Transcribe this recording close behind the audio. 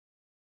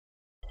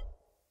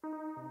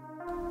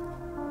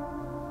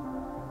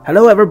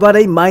Hello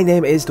everybody, my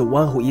name is the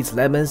one who eats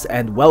lemons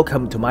and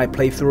welcome to my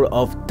playthrough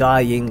of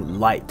Dying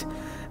Light.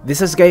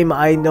 This is a game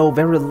I know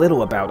very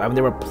little about. I've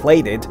never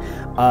played it.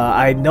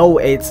 I know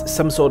it's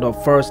some sort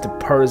of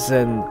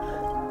first-person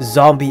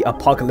zombie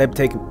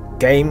apocalyptic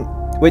game,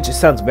 which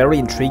sounds very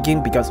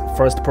intriguing because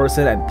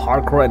first-person and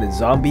parkour and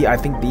zombie, I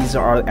think these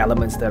are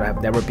elements that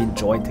have never been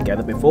joined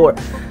together before.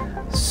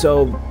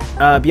 So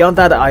beyond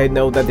that, I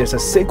know that there's a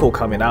sequel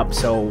coming up,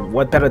 so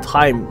what better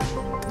time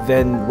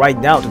than right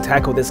now to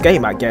tackle this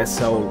game, I guess.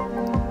 So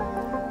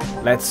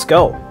let's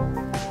go.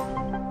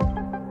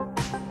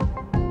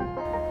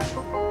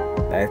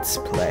 Let's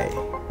play.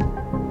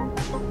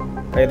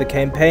 Play the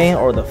campaign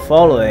or the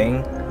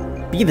following.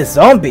 Be the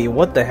zombie?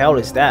 What the hell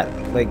is that?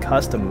 Play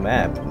custom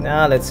map.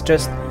 Nah, let's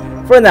just,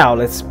 for now,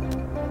 let's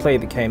play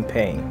the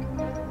campaign.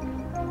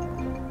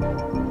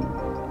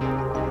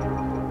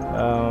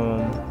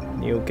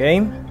 New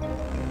game.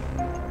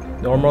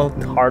 Normal,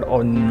 hard,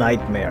 or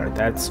nightmare.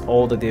 That's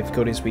all the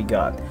difficulties we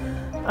got.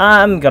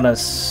 I'm gonna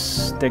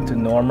stick to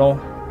normal.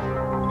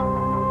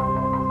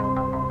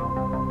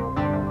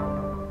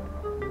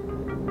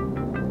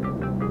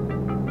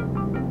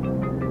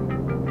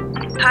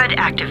 HUD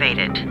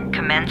activated.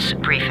 Commence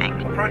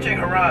briefing. Approaching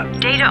Harran.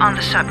 Data on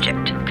the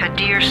subject,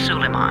 Kadir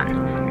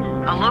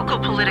Suleiman, a local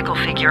political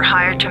figure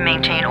hired to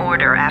maintain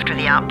order after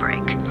the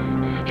outbreak.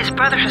 His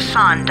brother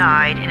Hassan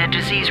died in a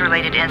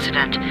disease-related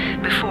incident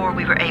before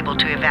we were able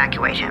to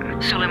evacuate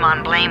him.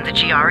 Suleiman blamed the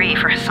GRE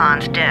for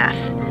Hassan's death.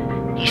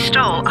 He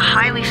stole a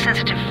highly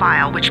sensitive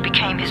file which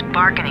became his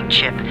bargaining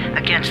chip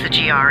against the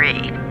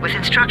GRE, with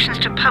instructions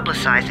to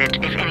publicize it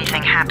if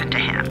anything happened to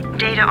him.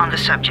 Data on the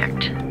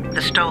subject,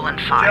 the stolen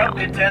file. Jump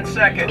in 10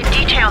 seconds. It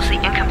details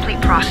the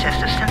incomplete process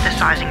of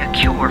synthesizing a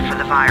cure for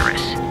the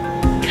virus.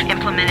 If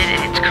implemented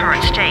in its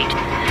current state,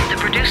 the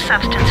produced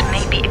substance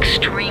may be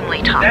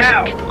extremely toxic.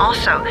 Now.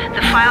 Also,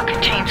 the file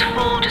contains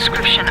full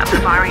description of the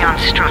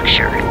virion's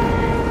structure.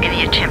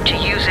 Any attempt to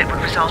use it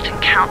would result in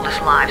countless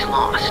lives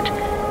lost.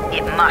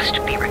 It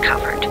must be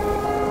recovered.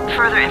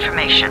 Further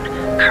information,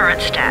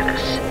 current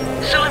status.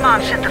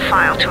 Suleiman sent the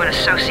file to an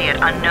associate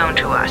unknown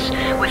to us,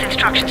 with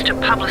instructions to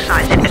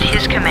publicize it at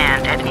his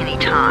command at any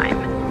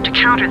time. To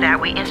counter that,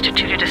 we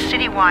instituted a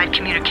citywide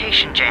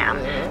communication jam,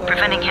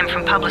 preventing him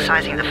from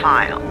publicizing the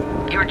file.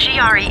 Your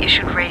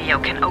GRE-issued radio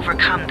can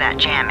overcome that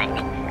jamming.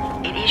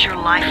 It is your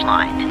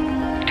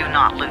lifeline. Do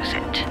not lose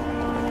it.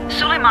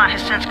 Suleiman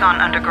has since gone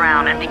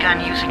underground and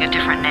begun using a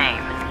different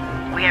name.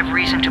 We have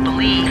reason to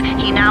believe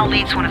he now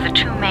leads one of the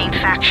two main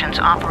factions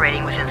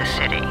operating within the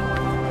city.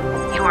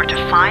 You are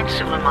to find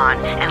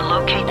Suleiman and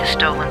locate the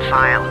stolen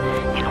file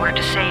in order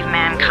to save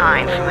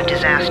mankind from a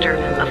disaster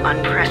of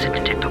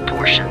unprecedented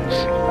proportions.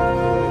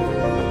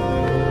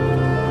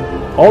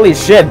 Holy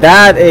shit,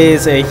 that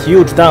is a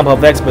huge dump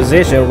of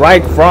exposition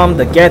right from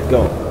the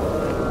get-go.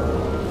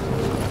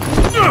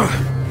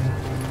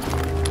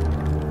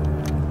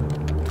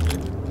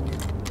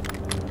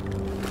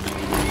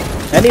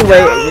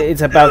 Anyway,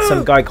 it's about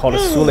some guy called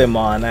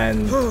Suleiman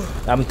and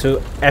I'm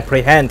to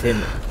apprehend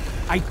him.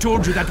 I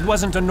told you that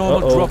wasn't a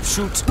normal drop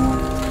shoot.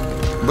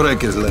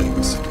 Break his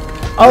legs.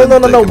 Oh, no,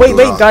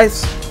 wait,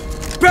 guys.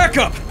 Back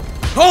up!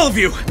 All of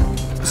you!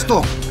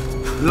 Stop.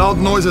 Loud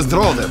noises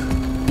draw them.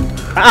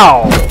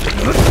 Ow!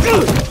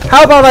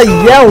 How about I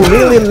yell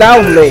really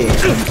loudly?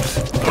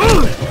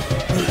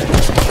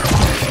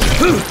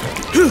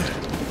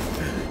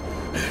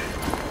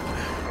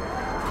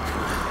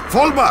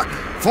 Fall back!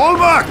 Fall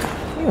back!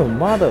 You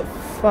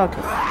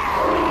motherfucker.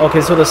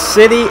 Okay, so the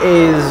city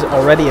is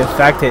already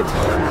infected.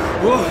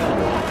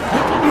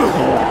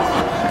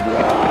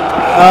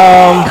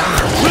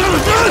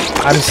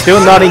 I'm still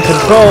not in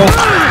control.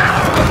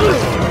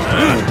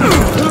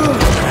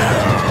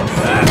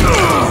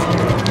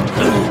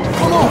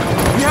 Come on!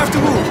 We have to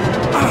move!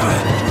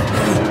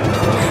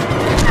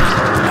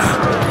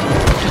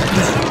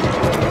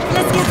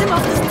 Let's get him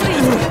off the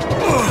street.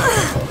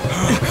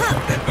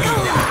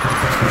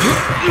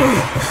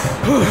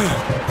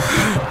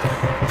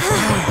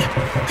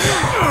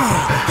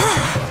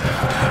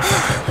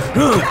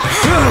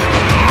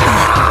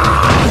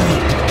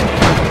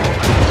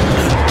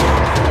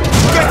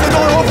 Get the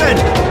door open!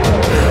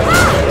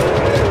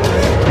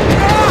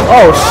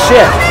 Oh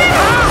shit!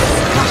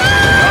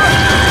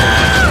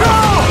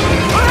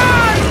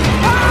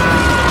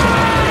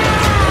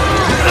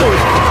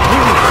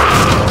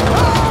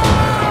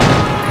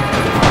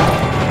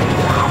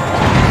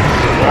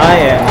 I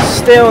am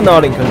still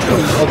not in control.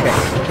 Okay,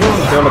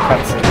 still a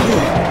cutscene.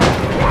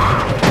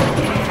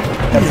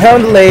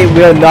 Apparently,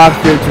 we are not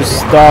here to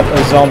stop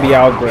a zombie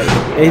outbreak.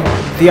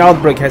 The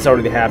outbreak has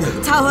already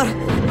happened. Tower,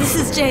 this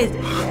is Jade.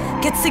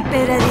 Get sick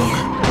bay ready.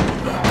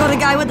 Got a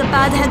guy with a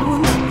bad head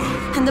wound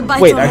and a bite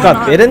Wait, on I one got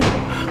arm. bitten?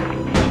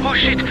 Oh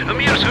shit,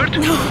 Amir's hurt?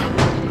 No,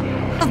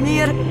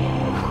 Amir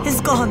is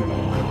gone.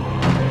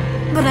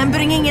 But I'm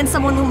bringing in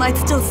someone who might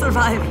still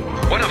survive.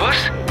 One of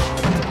us?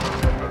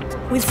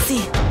 We'll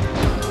see.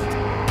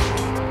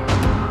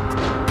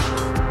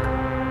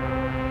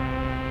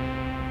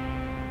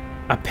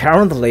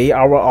 Apparently,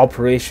 our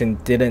operation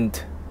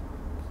didn't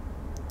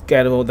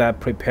get all that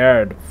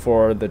prepared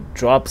for the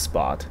drop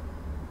spot.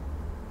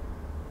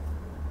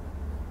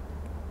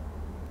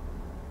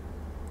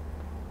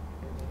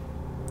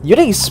 You'd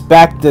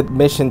expect the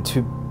mission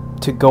to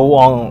go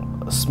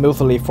on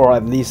smoothly for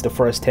at least the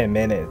first 10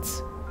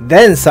 minutes.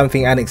 Then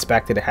something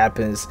unexpected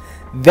happens.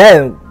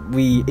 Then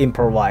we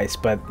improvise,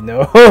 but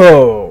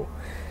no.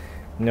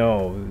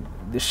 No.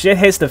 The shit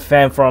hits the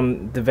fan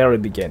from the very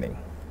beginning.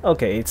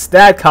 Okay, it's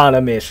that kind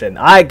of mission.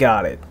 I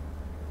got it.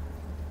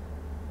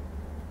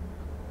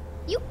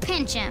 You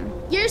pinch him.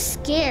 You're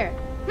scared.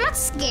 I'm not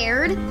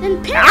scared.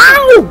 Then pinch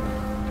Ow! him.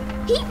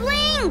 He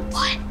blinked.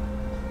 What?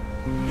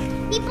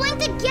 He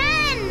blinked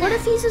again. What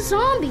if he's a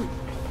zombie?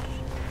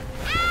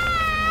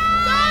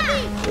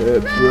 Zombie!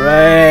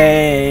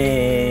 Brains.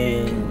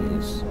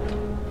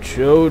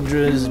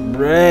 Children's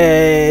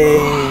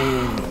brains.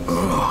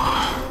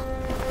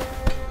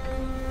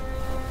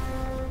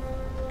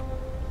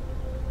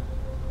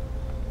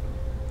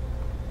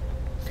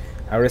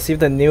 I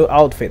received a new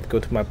outfit. Go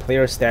to my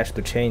player stash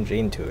to change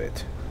into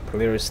it.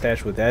 Player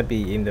stash, would that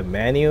be in the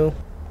menu?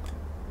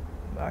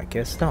 I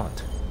guess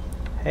not.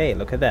 Hey,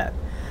 look at that.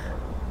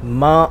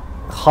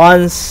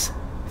 Hans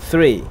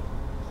 3.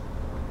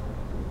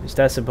 Is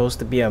that supposed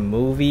to be a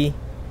movie?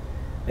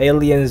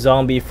 Alien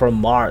zombie from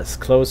Mars,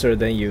 closer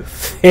than you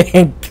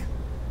think.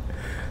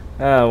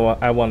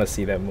 I want to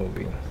see that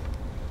movie.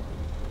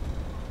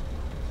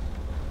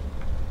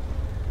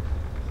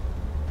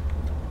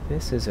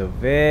 This is a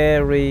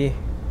very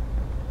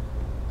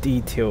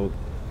detailed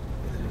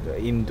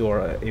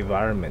indoor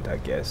environment, I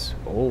guess.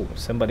 Oh,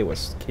 somebody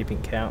was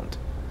keeping count.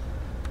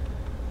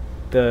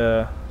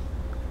 The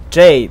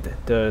Jade,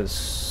 the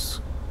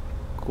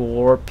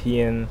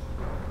Scorpion,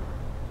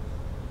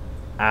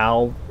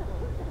 Aldemir,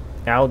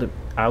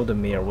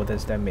 what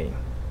does that mean?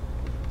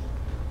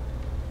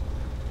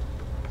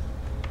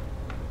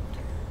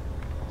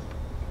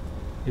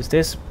 Is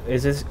this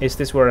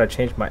where I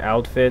change my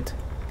outfit?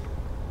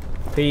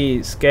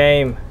 Please,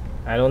 game.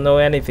 I don't know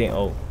anything.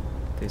 Oh,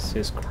 this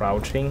is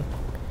crouching.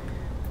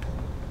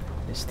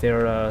 Is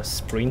there a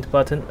sprint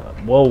button?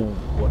 Whoa,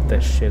 what the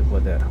shit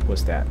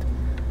was that?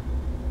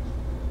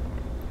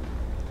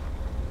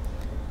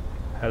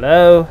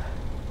 Hello?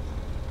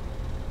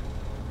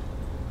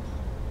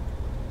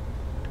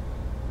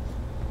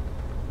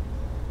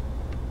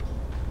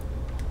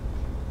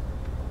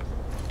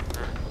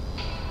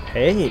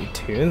 Hey,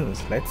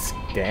 tunes, let's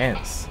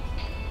dance.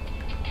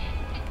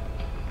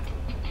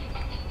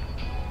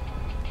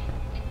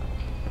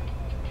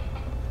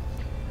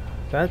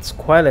 That's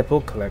quite a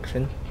book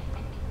collection.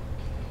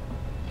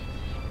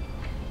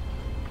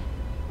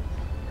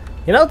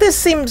 You know, this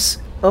seems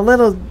a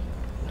little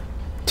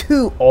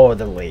too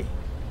orderly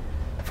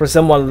for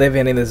someone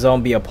living in a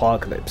zombie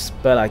apocalypse,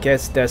 but I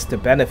guess that's the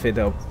benefit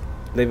of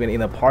living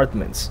in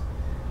apartments.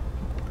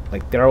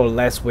 Like, there are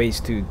less ways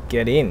to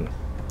get in.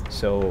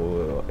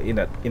 So in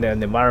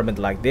an environment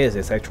like this,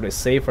 it's actually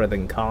safer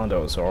than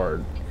condos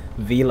or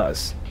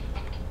villas.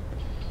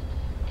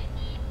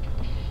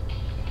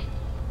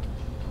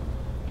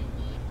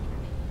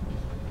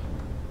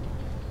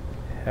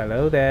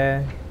 Hello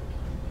there,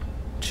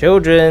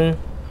 children.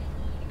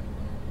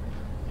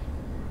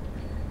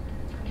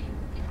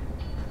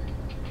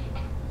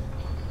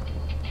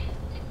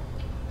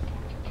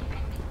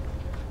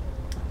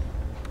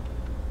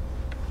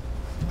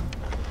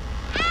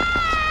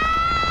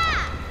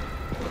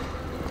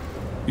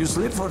 You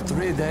sleep for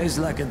 3 days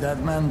like a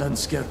dead man, then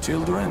scare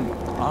children?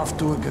 Off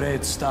to a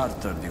great start,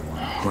 31.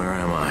 Where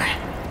am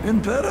I?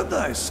 In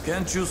paradise,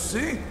 can't you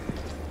see?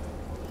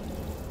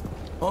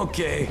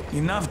 Okay,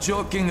 enough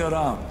joking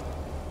around.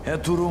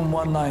 Head to room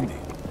 190.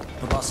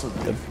 The boss will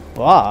be.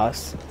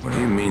 Boss? What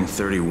do you mean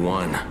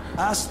 31?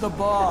 Ask the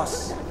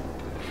boss.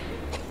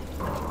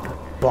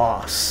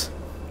 Boss.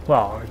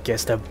 Well, I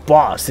guess the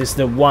boss is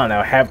the one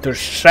I'll have to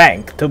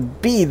shank to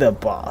be the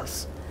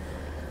boss.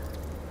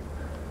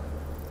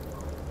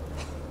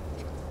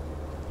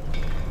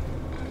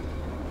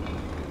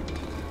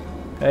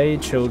 Hey,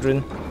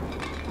 children.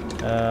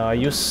 Are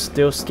you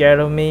still scared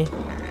of me?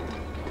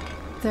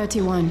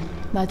 31.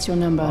 That's your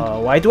number.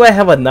 Why do I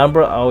have a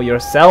number? Oh, you're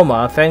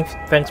Selma.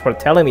 Thanks for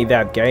telling me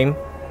that, game.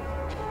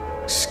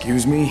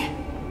 Excuse me?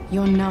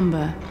 Your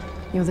number.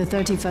 You're the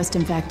 31st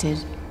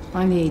infected.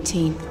 I'm the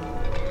 18th.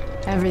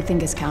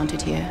 Everything is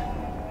counted here.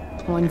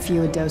 1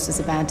 fewer doses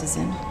of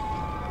antizin.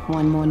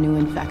 1 more new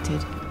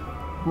infected.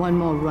 1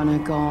 more runner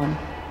gone.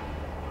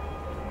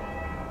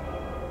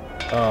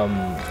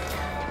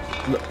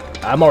 Look,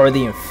 I'm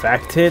already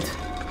infected?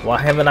 Why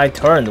haven't I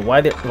turned? Why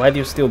do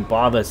you still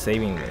bother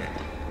saving me?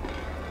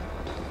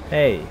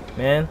 Hey,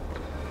 man.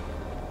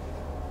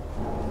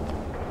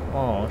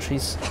 Oh,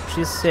 she's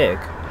sick.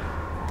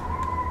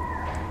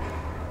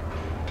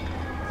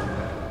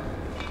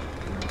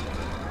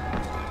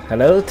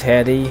 Hello,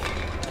 Teddy.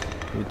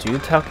 Would you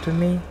talk to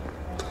me?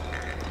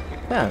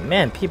 Oh,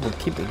 man, people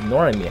keep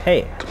ignoring me.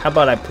 Hey, how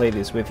about I play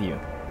this with you?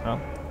 Huh?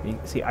 You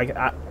see, I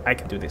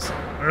can do this.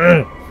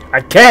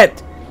 I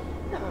can't!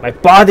 My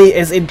body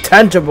is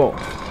intangible.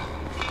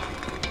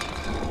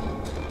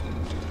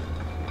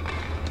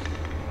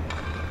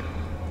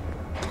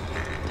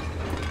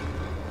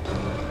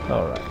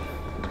 Alright.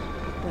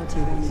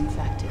 31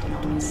 infected and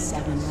only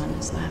 7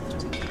 runners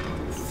left.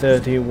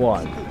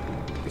 31.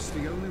 It's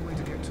the only way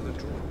to get to the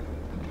draw.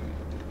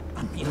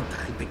 Amir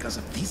died because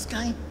of this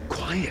guy?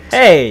 Quiet.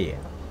 Hey!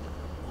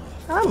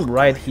 I'm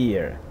right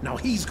here. Now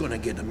he's gonna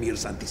get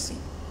Amir's anti-C.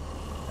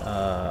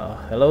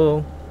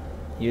 Hello?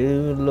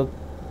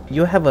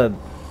 You have a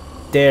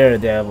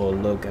daredevil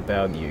look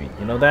about you.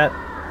 You know that?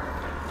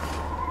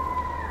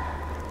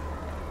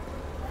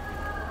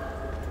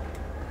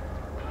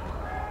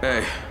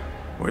 Hey,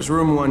 where's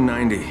room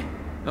 190?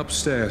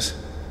 Upstairs.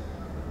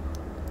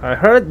 I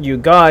heard you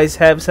guys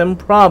have some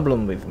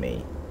problem with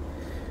me.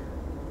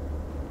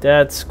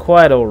 That's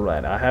quite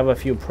alright. I have a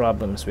few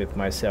problems with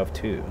myself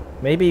too.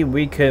 Maybe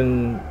we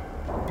can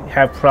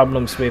have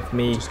problems with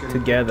me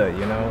together,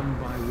 you know? One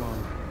by one.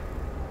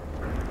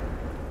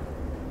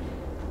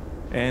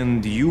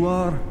 And you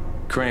are?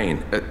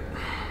 Crane,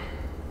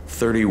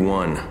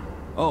 31.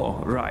 Oh,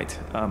 right.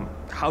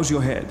 How's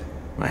your head?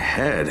 My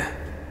head?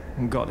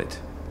 Got it.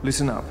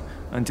 Listen up.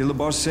 Until the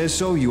boss says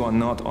so, you are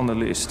not on the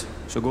list.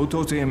 So go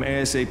talk to him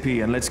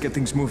ASAP and let's get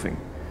things moving.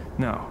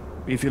 Now,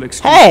 if you'll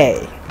excuse...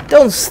 Hey!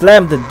 Don't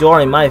slam the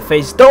door in my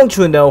face. Don't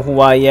you know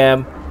who I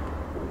am?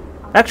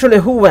 Actually,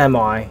 who am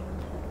I?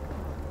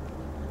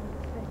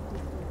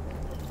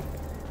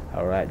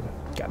 Alright.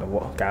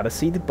 Gotta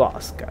see the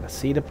boss. Gotta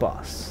see the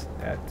boss.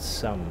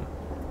 That's a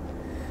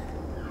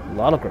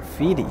lot of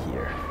graffiti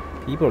here.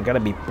 People are gonna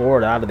be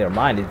bored out of their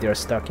mind if they're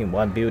stuck in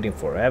one building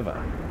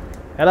forever.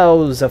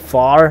 Hello,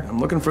 Zafar. I'm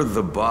looking for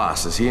the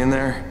boss. Is he in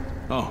there?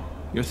 Oh,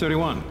 you're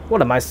 31.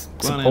 What am I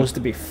supposed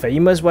to be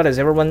famous? What is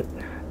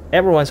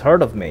everyone's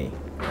heard of me.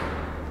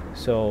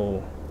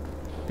 So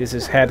this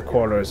is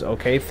headquarters.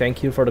 Okay,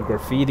 thank you for the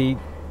graffiti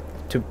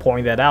to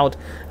point that out.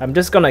 I'm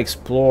just gonna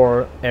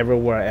explore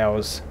everywhere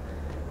else.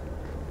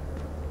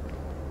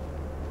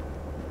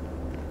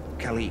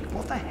 Khalid,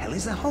 what the hell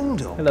is the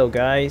holdup? Hello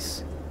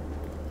guys.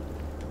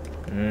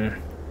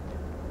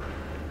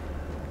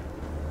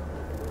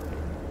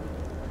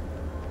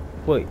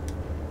 Wait,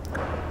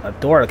 a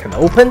door can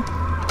open?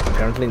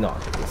 Apparently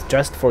not. It's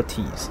just for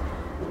teas.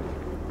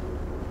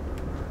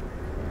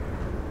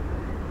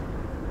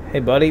 Hey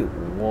buddy,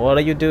 what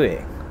are you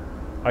doing?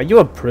 Are you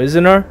a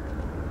prisoner?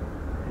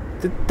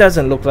 That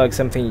doesn't look like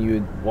something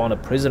you'd want a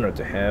prisoner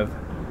to have.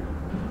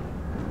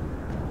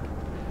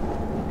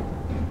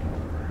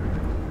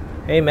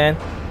 Hey man,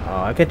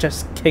 I could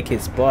just kick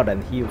his butt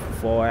and he'll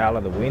fall out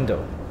of the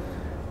window.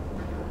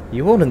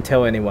 You wouldn't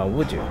tell anyone,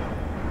 would you?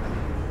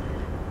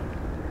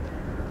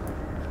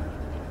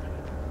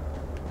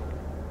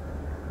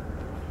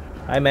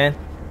 Hi man,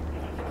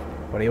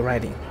 what are you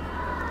writing?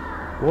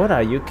 What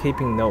are you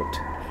keeping note?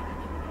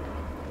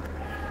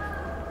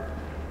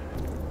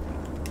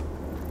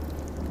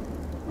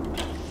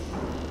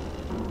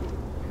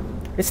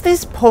 It's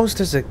these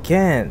posters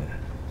again.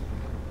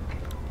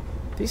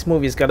 This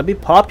movie's gotta be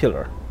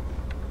popular.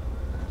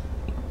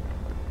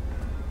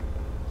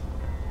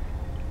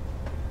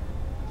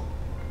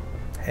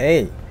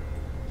 Hey,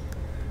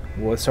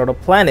 what sort of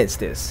plan is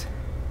this?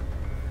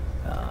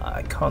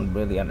 I can't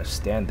really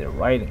understand their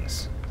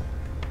writings.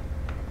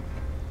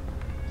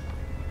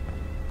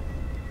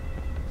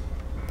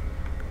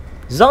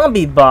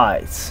 Zombie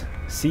bites.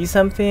 See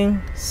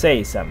something?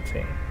 Say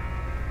something.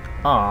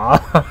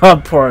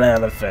 Ah, poor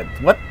elephant.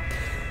 What?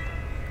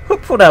 Who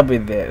put up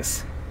with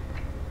this?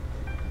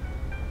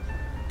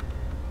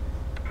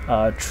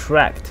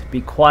 Tracked.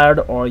 Be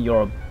quiet or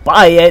you'll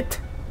buy it.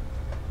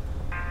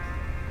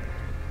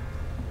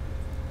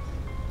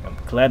 I'm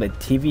glad that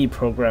TV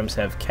programs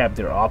have kept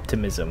their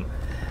optimism.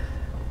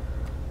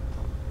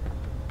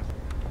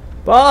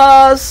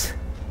 Boss!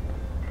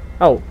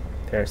 Oh,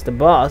 there's the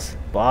boss.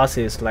 Boss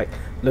is like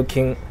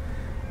looking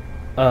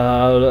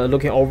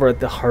over at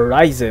the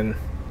horizon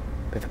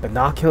with a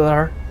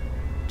binocular,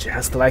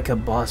 just like a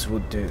boss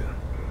would do.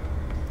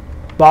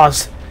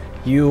 Boss,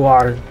 you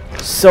are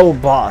so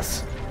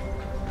boss.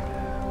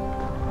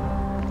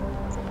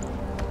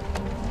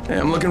 Hey,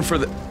 I'm looking for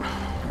the...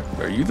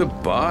 Are you the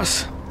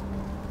boss?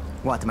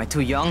 What, am I too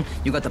young?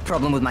 You got the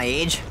problem with my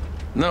age?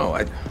 No,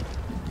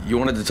 You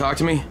wanted to talk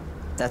to me?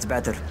 That's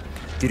better.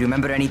 Do you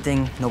remember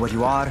anything? Know where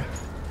you are?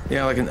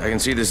 Yeah, I can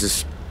see this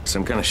is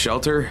some kind of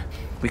shelter.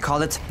 We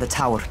call it the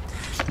Tower.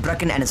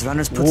 Brecken and his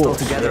runners put it all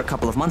together a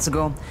couple of months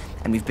ago,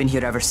 and we've been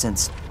here ever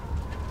since.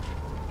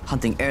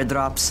 Hunting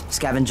airdrops,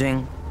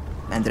 scavenging,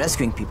 and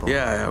rescuing people.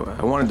 Yeah,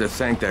 I wanted to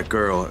thank that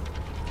girl.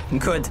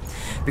 Good,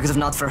 because if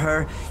not for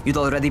her, you'd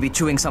already be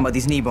chewing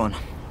somebody's knee bone.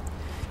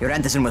 Your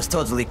Antizin was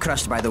totally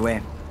crushed, by the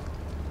way.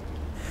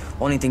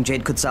 Only thing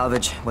Jade could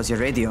salvage was your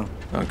radio.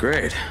 Oh,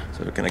 great.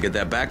 So can I get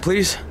that back,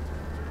 please?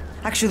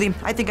 Actually,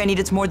 I think I need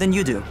it more than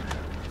you do.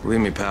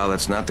 Believe me, pal,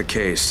 that's not the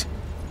case.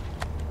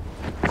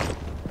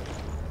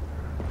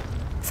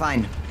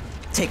 Fine.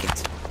 Take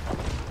it.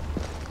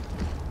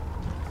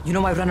 You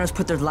know my runners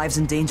put their lives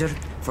in danger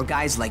for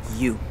guys like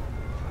you.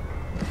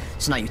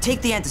 So now you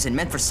take the antizin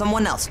meant for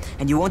someone else,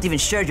 and you won't even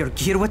share your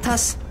gear with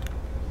us?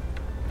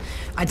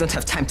 I don't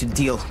have time to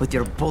deal with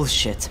your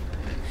bullshit.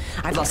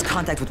 I've lost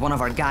contact with one of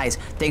our guys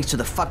thanks to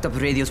the fucked up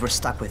radios we're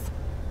stuck with.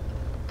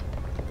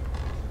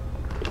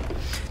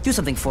 Do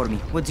something for me,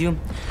 would you?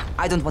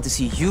 I don't want to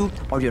see you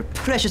or your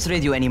precious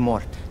radio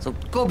anymore, so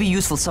go be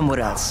useful somewhere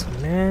else.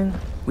 Man.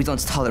 We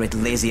don't tolerate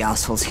lazy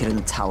assholes here in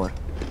the tower.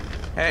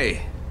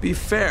 Hey, be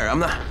fair. I'm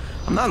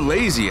not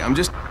lazy. I'm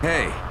just,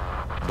 hey,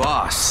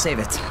 boss. Save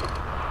it.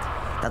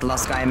 That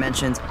last guy I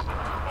mentioned,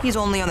 he's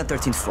only on the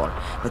 13th floor,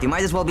 but he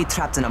might as well be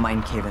trapped in a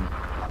mine cave-in.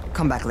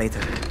 Come back later.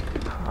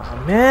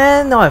 Oh,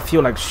 man, now I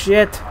feel like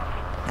shit.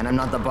 And I'm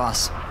not the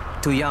boss.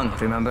 Too young,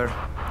 remember?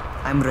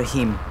 I'm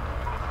Rahim.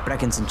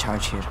 Brecken's in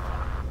charge here.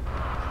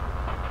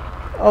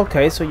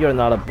 Okay, so you're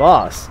not a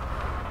boss.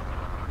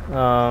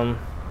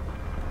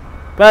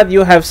 But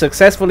you have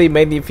successfully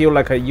made me feel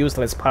like a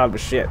useless pile of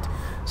shit.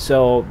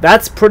 So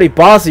that's pretty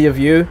bossy of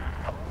you.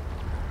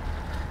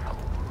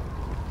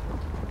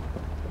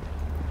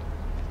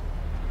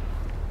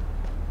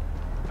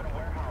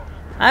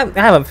 I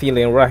have a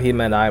feeling Rahim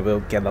and I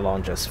will get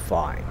along just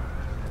fine.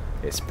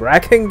 This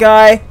Bracken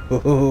guy?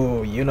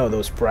 Ooh, you know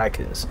those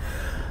Brackens.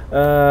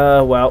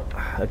 Well,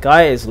 a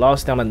guy is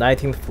lost on the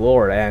 19th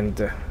floor,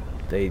 and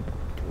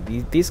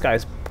these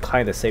guys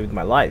kind of saved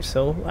my life,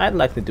 so I'd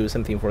like to do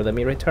something for them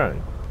in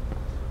return.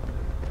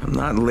 I'm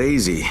not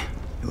lazy,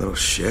 you little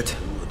shit.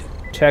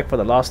 Check for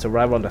the lost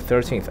arrival on the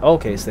 13th.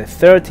 Okay, it's the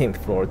 13th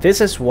floor.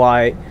 This is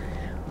why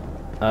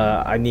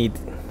I need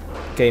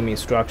game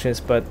instructions,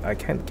 but I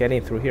can't get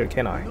in through here,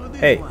 can I?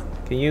 Hey,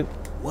 can you...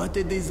 What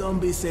did the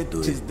zombie say to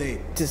his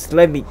date? Just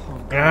let me...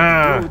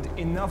 Dude,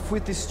 enough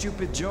with these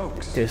stupid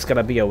jokes. There's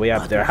gotta be a way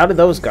up there. How did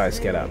those guys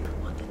get up?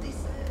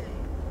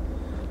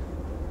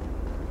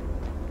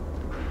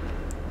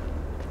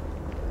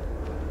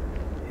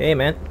 Hey,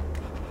 man.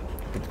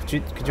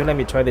 Could you let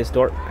me try this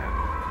door?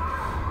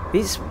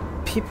 These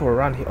people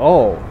around here...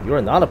 Oh,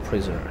 you're not a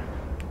prisoner.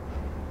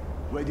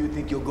 Where do you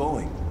think you're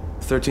going?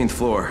 13th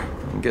floor.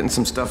 I'm getting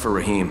some stuff for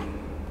Rahim.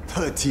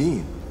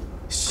 13?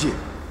 Shit.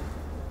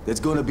 There's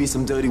gonna be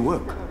some dirty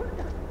work.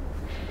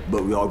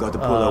 But we all got to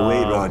pull our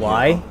weight around here.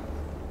 Why?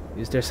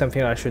 Is there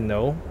something I should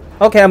know?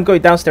 Okay, I'm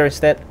going downstairs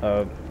instead.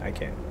 I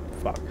can't.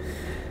 Fuck.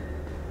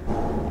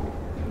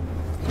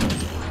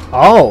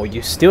 Oh,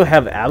 you still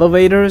have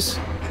elevators?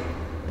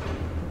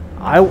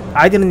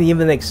 I didn't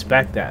even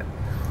expect that.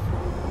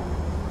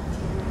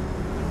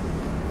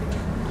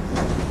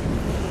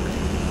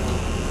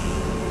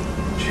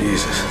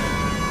 Jesus.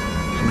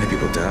 How many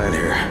people died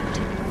here?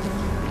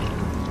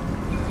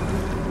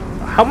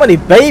 How many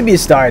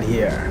babies died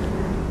here?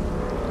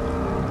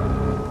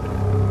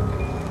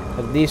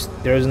 At least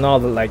there's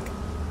not like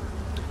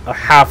a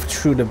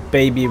half-truth of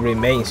baby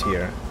remains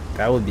here.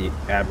 That would be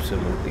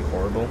absolutely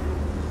horrible.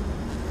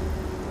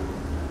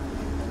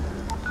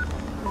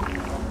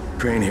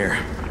 Crane here.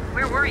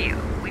 Where were you?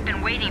 We've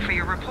been waiting for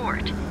your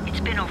report. It's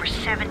been over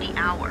 70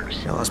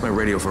 hours. I lost my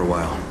radio for a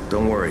while.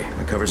 Don't worry,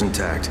 my cover's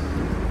intact.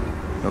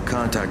 No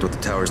contact with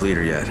the tower's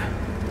leader yet.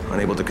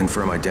 Unable to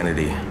confirm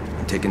identity.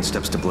 I'm taking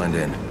steps to blend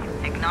in.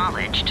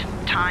 Acknowledged.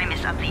 Time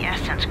is of the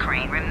essence,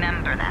 Crane.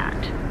 Remember that.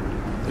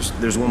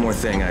 There's one more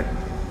thing. I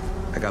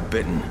got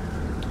bitten.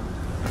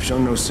 I've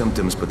shown no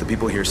symptoms, but the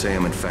people here say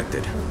I'm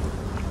infected.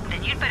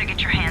 Then you'd better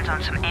get your hands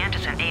on some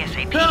antizin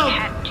ASAP, Help!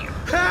 hadn't you?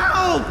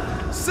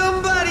 Help!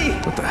 Somebody!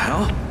 What the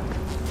hell?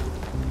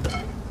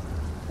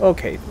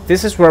 Okay,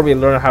 this is where we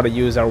learn how to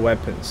use our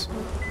weapons.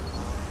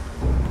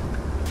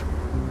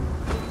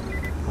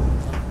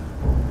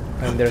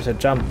 And there's a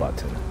jump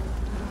button.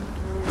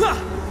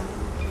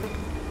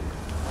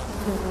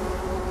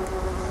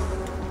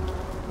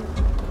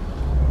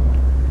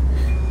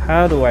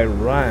 How do I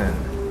run?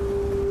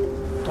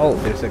 Oh,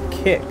 there's a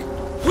kick.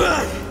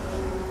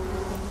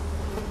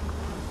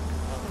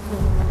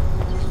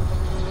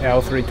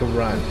 L3 to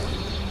run.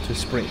 To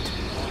sprint.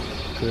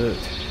 Good.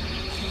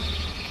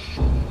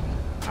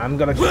 I'm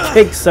gonna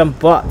kick some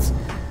butts.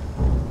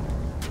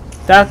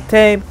 Duct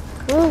tape.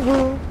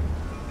 Woohoo.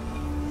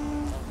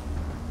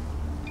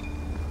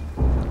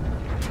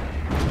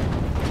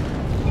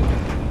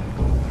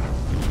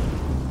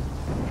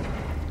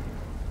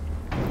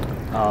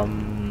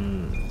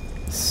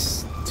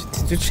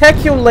 To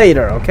check you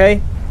later,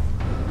 okay?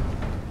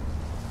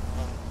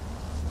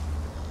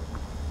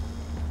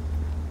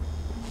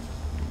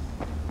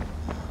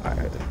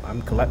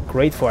 I'm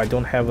grateful I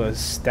don't have a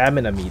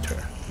stamina meter.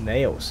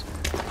 Nails.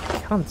 I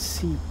can't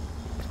see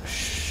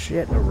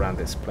shit around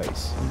this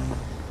place.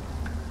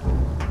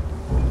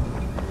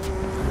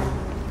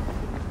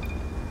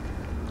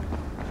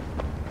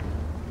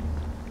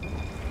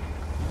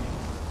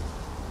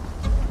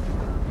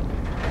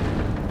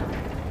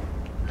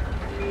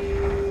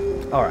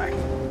 Alright,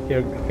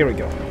 here we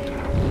go.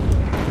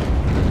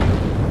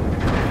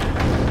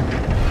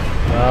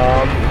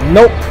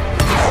 Nope.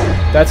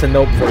 That's a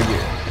nope for you.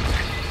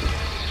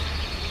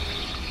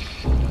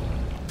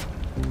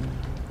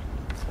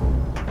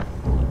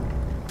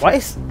 Why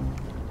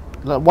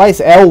is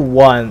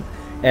L1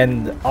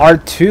 and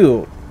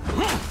R2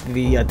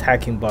 the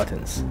attacking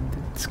buttons.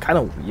 It's kind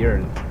of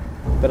weird,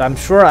 but I'm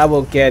sure I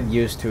will get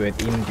used to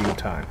it in due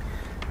time.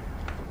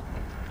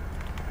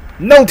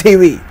 No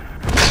TV!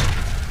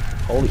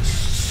 Holy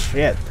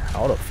shit,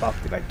 how the fuck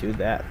did I do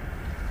that?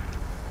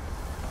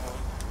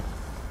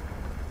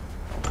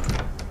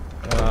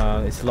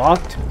 It's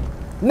locked.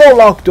 No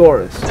locked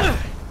doors.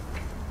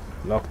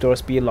 Locked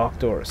doors be locked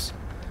doors.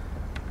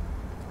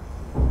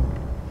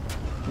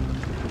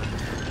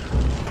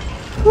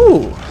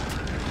 Whew.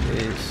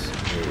 This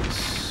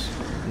is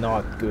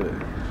not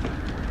good.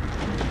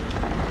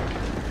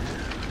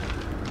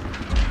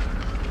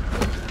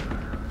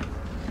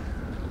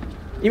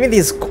 Even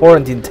these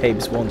quarantine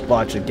tapes won't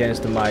budge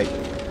against my...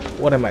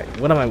 What am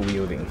I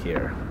wielding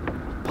here?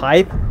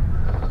 Pipe?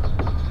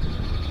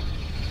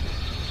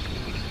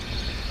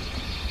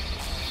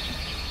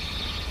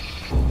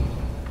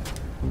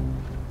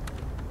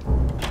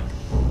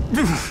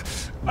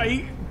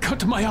 I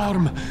cut my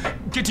arm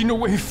getting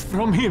away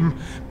from him.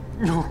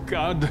 Oh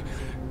God,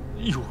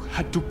 you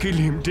had to kill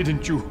him,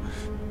 didn't you?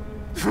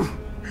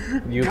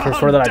 You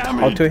prefer that I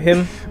talk to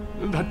him?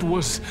 That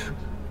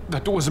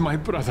was my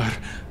brother.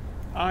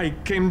 I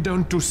came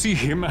down to see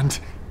him and...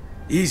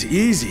 Easy,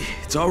 easy.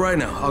 It's all right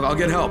now. I'll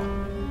get help.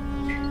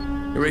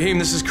 Hey, Raheem,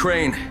 this is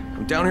Crane.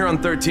 I'm down here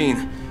on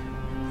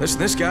 13. Listen,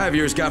 this guy of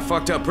yours got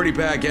fucked up pretty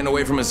bad getting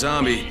away from a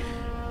zombie.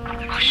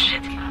 Oh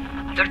shit.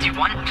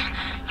 31?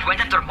 You went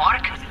after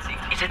Mark?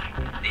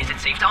 Is it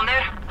safe down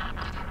there?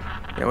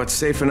 Yeah, well, it's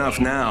safe enough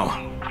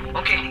now.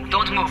 Okay,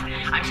 don't move.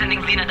 I'm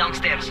sending Lena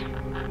downstairs.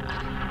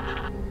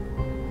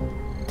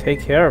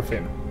 Take care of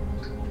him.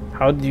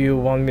 How do you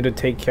want me to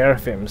take care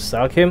of him?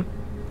 Suck him?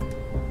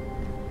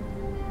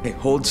 Hey,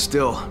 hold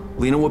still.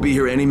 Lena will be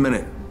here any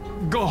minute.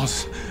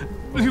 Gauze.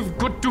 You've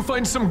got to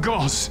find some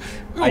gauze.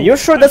 Are you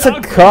sure that's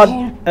a cut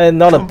and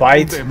not a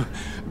bite?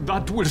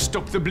 That will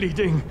stop the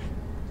bleeding.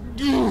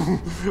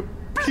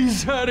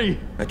 Please hurry.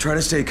 I try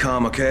to stay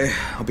calm, okay?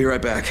 I'll be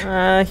right back.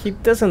 He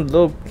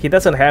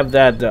doesn't have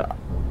that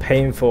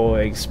painful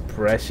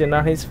expression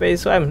on his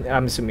face, so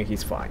I'm assuming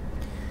he's fine.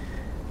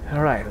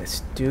 All right,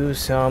 let's do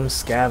some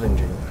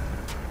scavenging.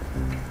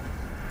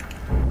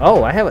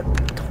 Oh, I have a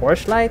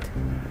torchlight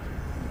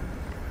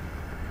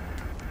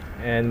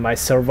and my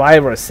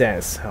survivor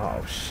sense.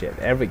 Oh shit,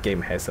 every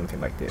game has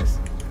something like this.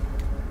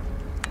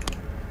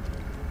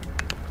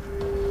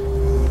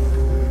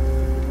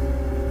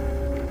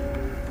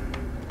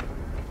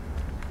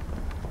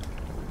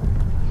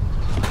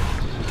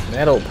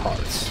 Metal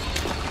parts.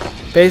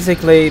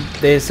 Basically,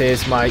 this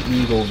is my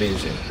evil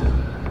vision.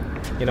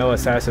 You know,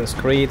 Assassin's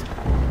Creed.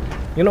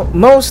 You know,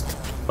 most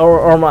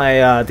or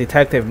my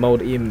detective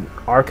mode in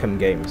Arkham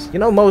games. You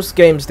know, most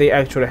games they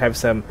actually have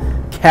some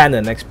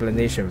canon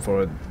explanation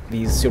for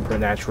these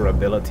supernatural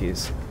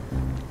abilities.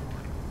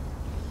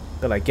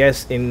 But I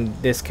guess in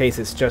this case,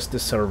 it's just the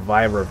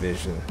survivor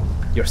vision.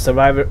 Your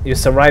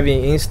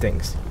surviving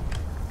instincts,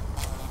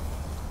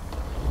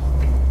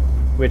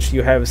 which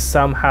you have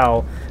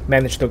somehow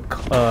managed to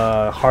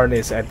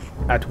harness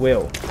at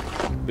will,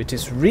 which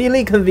is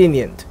really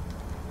convenient.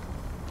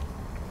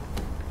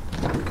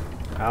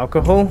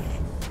 Alcohol.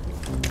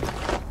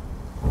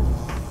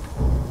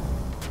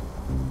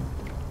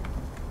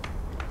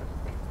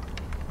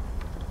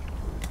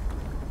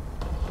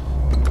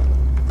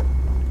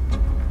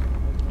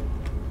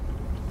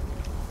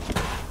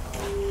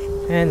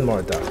 And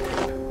more duct tape.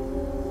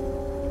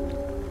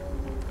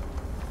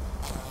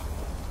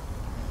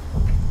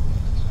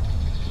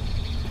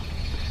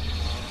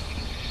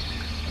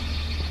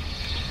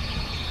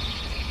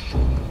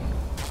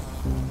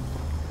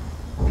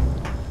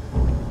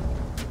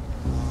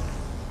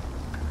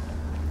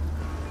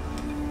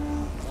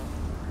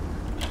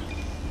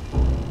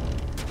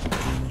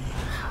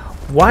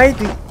 Why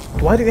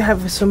do you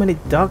have so many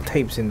duct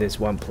tapes in this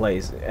one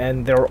place,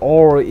 and they're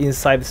all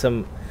inside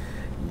some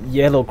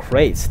yellow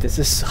crates? This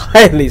is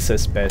highly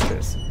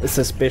suspicious.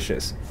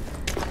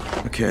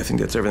 Okay, I think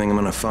that's everything I'm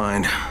gonna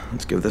find.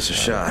 Let's give this a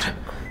shot.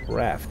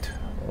 Craft.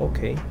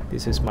 Okay,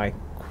 this is my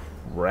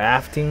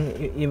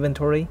crafting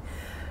inventory.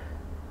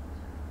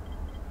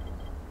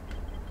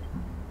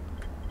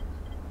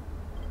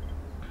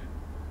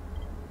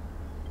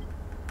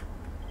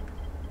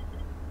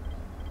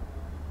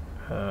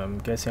 I'm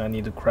guessing I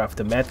need to craft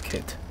a med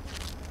kit.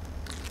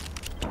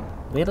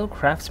 Little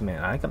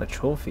craftsman, I got a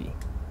trophy.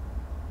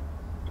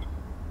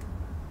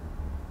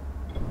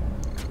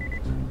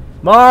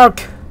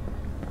 Mark!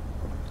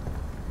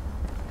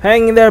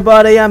 Hang in there,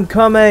 buddy, I'm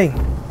coming!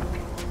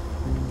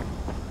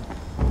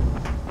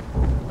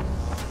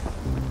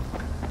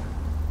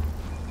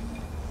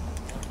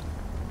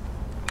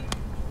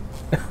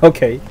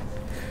 Okay,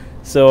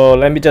 so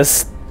let me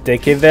just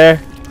stick it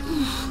there.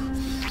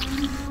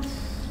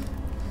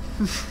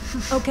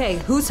 Okay,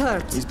 who's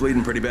hurt? He's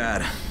bleeding pretty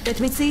bad. Let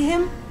me see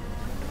him.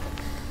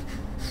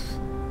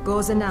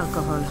 Gauze and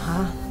alcohol,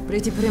 huh?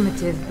 Pretty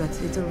primitive, but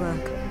it'll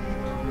work.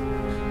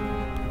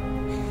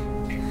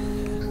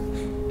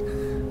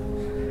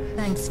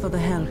 Thanks for the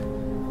help.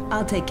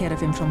 I'll take care of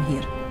him from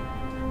here.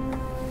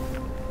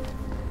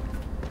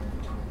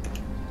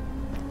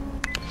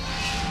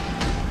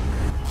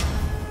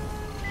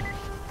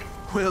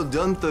 Well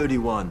done,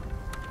 31.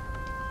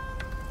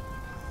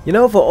 You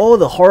know, for all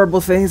the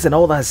horrible things and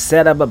all that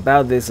setup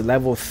about this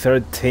level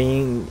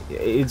 13,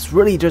 it's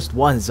really just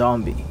one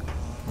zombie.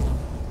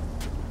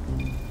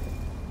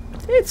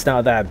 It's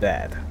not that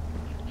bad.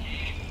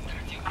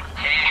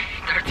 Hey,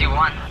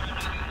 31.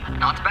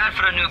 Not bad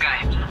for a new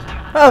guy.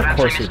 Of Perhaps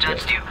course I it did.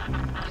 misjudged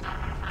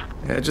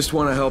you. I just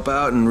want to help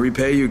out and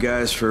repay you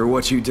guys for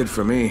what you did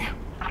for me.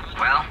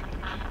 Well,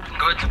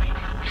 good.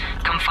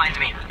 Come find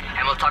me,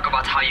 and we'll talk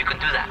about how you can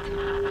do that.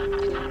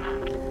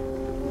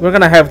 We're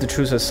gonna have to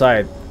choose a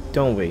side,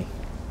 don't we?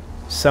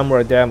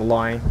 Somewhere down the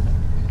line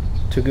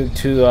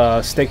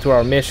to stick to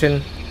our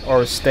mission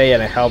or stay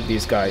and help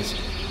these guys.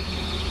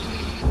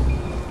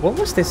 What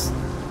was this?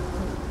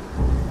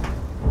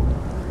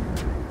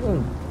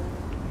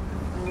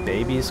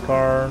 Baby's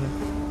car,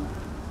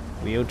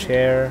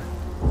 wheelchair.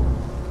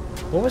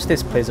 What was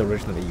this place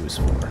originally used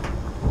for?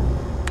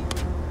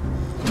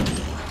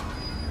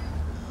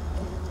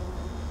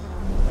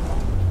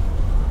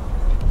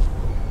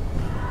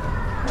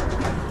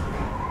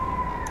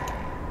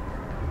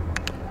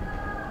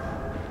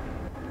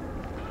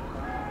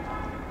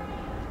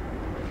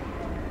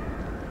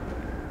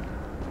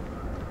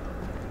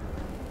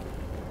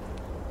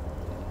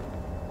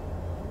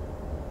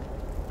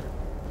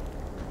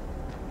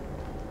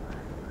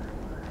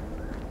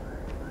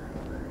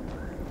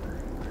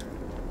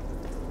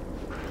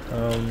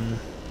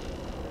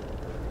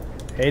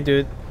 Hey,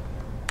 dude.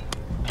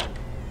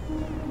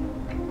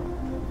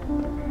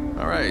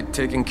 All right,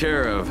 taken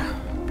care of.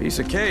 Piece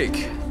of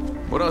cake.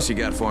 What else you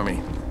got for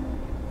me?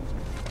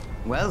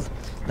 Well,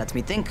 let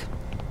me think.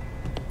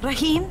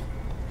 Rahim,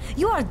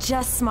 you are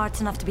just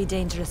smart enough to be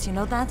dangerous, you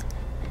know that?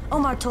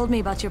 Omar told me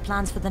about your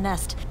plans for the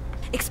nest.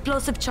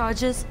 Explosive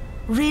charges?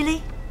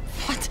 Really?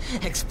 What?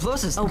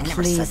 Explosives? Oh, I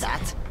never said please.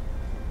 that.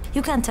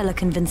 You can't tell a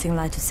convincing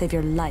lie to save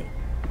your life.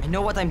 I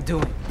know what I'm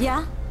doing.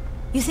 Yeah?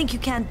 You think you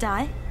can't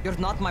die? You're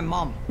not my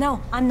mom.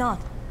 No, I'm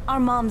not. Our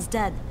mom's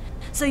dead.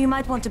 So you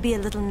might want to be a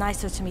little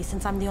nicer to me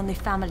since I'm the only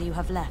family you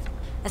have left.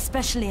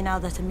 Especially now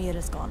that Amir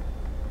is gone.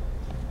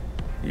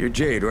 You're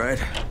Jade,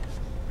 right?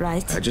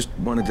 Right? I just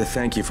wanted to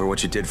thank you for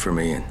what you did for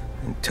me and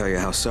tell you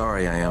how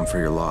sorry I am for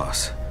your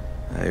loss.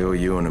 I owe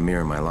you and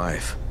Amir my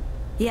life.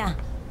 Yeah,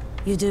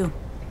 you do.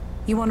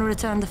 You want to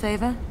return the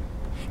favor?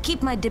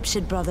 Keep my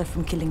dipshit brother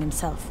from killing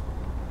himself.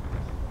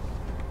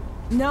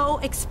 No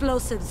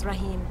explosives,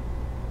 Rahim.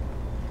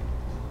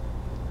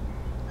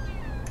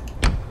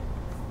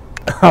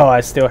 Oh,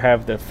 I still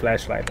have the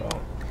flashlight on.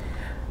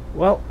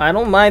 Well, I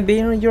don't mind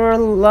being your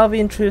love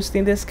interest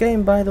in this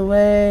game, by the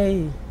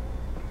way.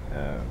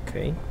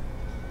 Okay.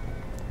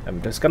 I'm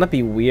just gonna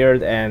be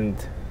weird and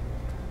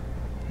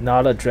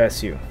not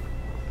address you.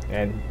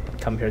 And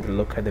come here to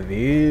look at the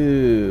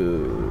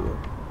view.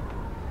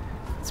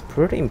 It's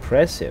pretty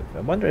impressive.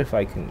 I wonder if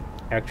I can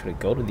actually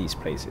go to these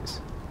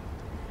places.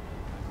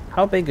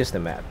 How big is the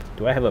map?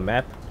 Do I have a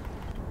map?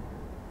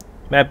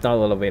 Map not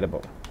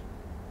available.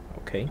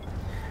 Okay.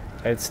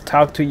 Let's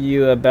talk to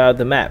you about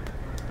the map.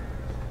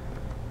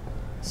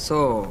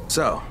 So, is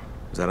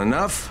that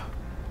enough?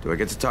 Do I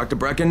get to talk to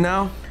Brecken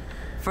now?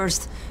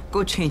 First,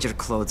 go change your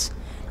clothes.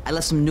 I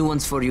left some new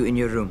ones for you in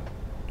your room.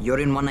 You're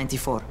in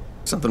 194.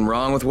 Something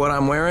wrong with what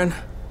I'm wearing?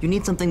 You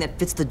need something that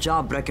fits the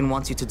job Brecken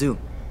wants you to do.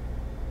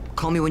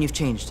 Call me when you've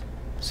changed.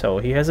 So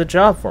he has a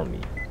job for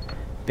me.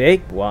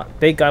 Big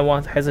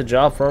guy has a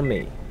job for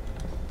me.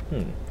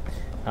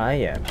 I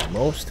am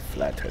most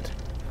flattered.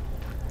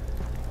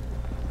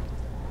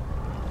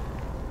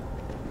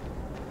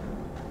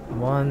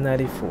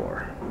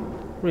 194.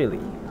 Really?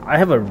 I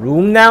have a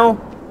room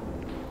now?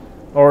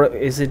 Or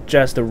is it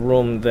just a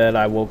room that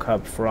I woke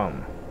up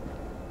from?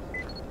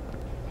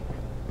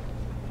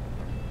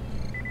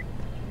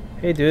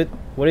 Hey dude,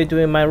 what are you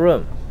doing in my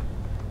room?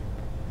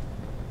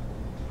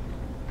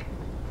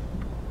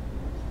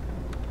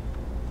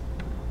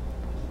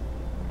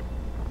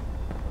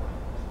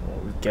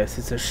 Well, I guess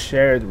it's a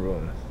shared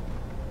room.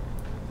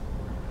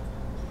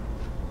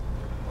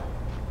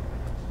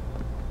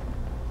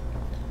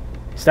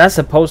 Is that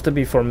supposed to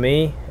be for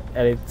me?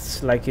 And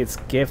it's like it's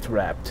gift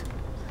wrapped.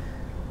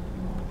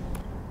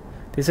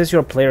 This is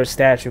your player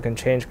stats. You can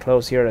change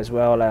clothes here as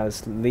well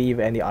as leave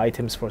any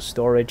items for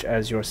storage.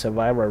 As your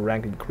survivor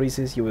rank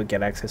increases, you will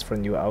get access for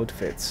new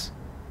outfits.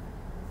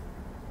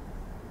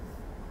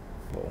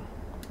 Whoa.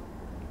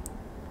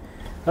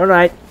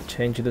 Alright,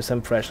 change into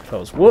some fresh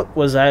clothes. What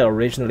was I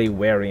originally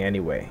wearing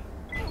anyway?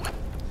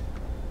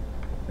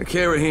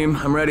 Okay, Rahim,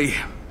 I'm ready.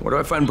 Where do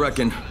I find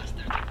Brecken?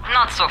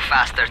 Not so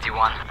fast,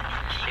 31.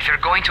 If you're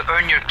going to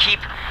earn your keep,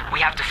 we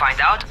have to find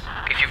out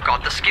if you've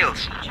got the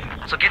skills.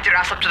 So get your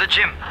ass up to the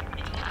gym.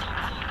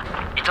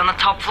 It's on the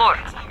top floor.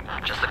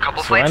 Just a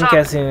couple flights So up. I'm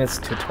guessing it's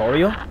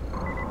tutorial?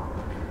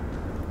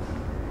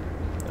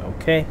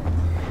 Okay.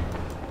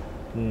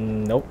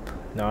 Nope,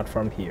 not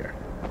from here.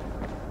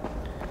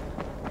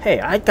 Hey,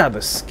 I got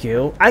the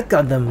skill. I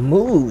got the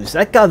moves.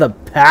 I got the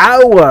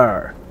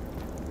power.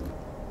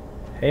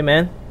 Hey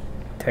man,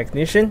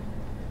 technician?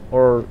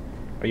 Or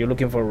are you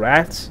looking for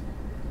rats?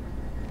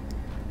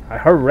 I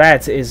heard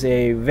rats is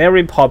a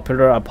very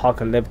popular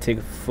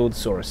apocalyptic food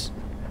source.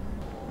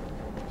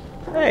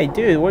 Hey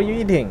dude, what are you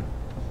eating?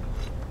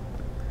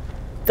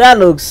 That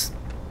looks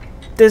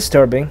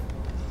disturbing.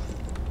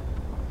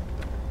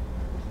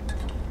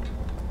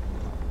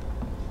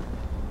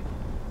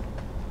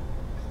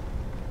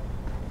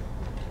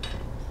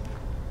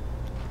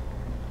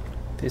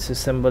 This is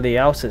somebody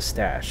else's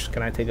stash.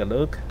 Can I take a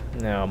look?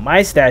 No,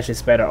 my stash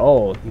is better.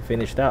 Oh, he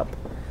finished up.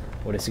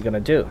 What is he gonna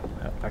do?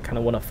 I kind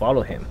of want to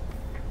follow him.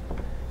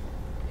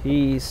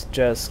 He's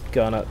just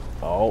gonna...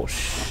 Oh,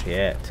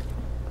 shit.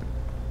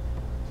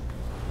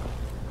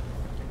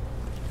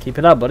 Keep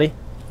it up, buddy.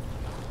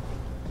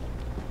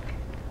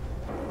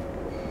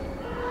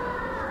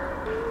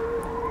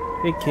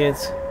 Hey,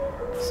 kids.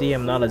 See,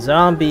 I'm not a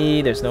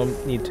zombie. There's no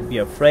need to be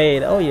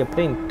afraid. Oh, you're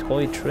playing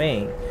toy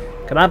train.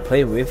 Can I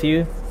play with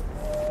you?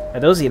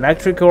 Are those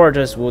electrical or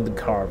just wood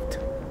carved?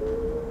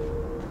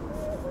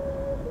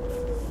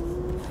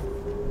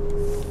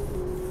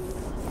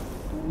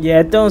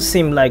 Yeah, it don't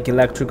seem like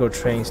electrical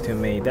trains to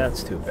me.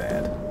 That's too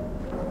bad.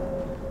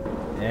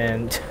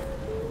 And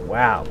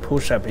wow,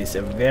 push-up is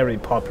a very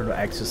popular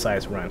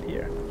exercise around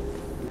here.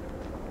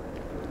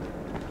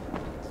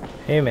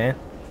 Hey man.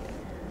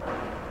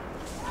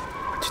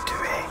 What you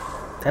doing?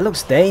 That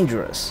looks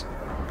dangerous.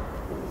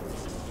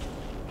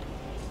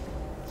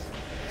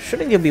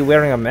 Shouldn't you be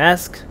wearing a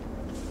mask?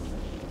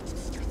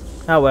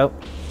 Oh well.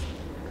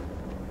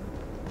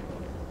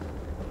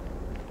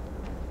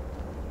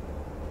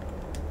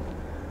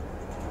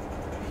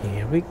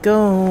 Here we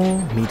go.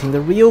 Meeting the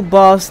real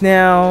boss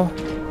now.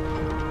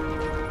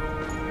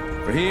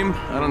 Raheem,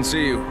 I don't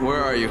see you.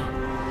 Where are you?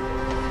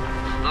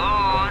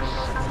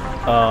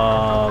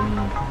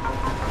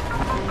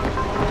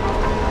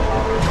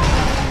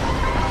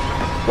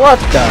 What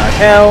the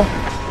hell?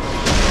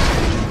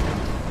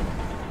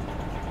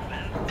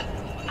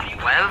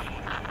 Well,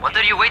 what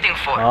are you waiting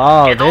for?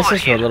 Oh, this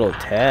is a little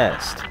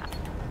test.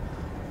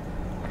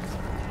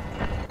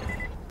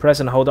 Press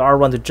and hold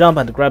R1 to jump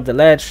and grab the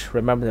ledge.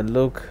 Remember to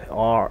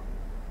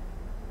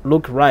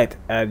look right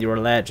at your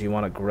ledge you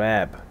want to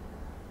grab.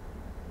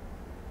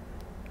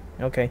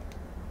 Okay.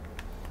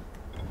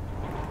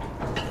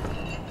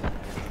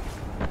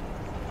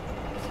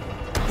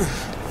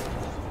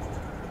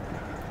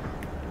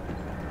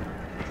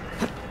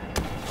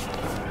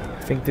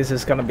 I think this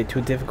is gonna be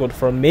too difficult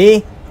for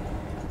me.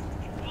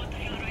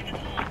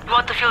 You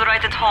want to feel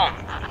right at home?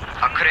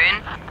 A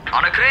crane?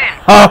 On a crane?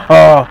 Ha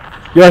ha!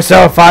 You're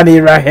so funny,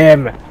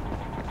 Raheem!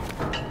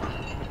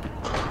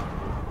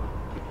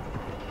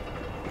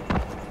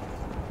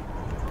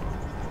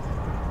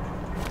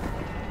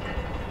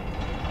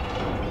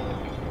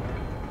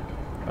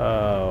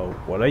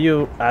 What are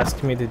you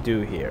asking me to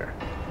do here?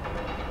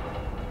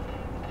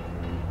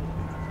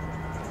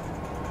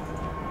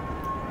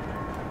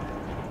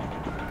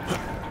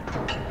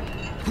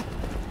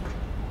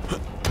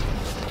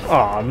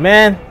 Aw,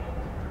 man.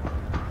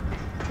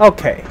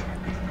 Okay,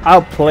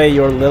 I'll play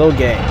your little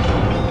game.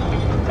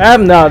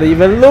 I'm not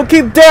even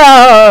looking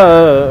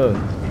down!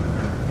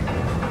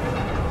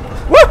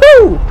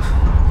 Woohoo!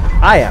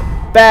 I am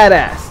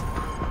badass!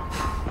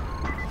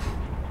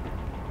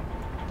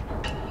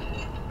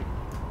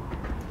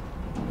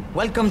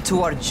 Welcome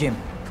to our gym.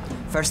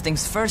 First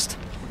things first,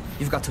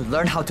 you've got to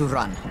learn how to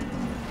run.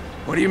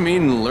 What do you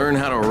mean, learn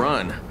how to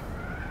run?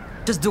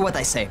 Just do what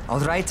I say,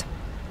 alright?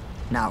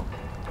 Now,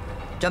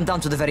 jump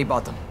down to the very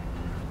bottom.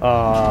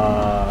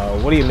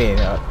 What do you mean?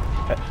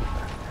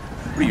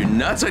 What are you,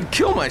 nuts? I'd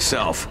kill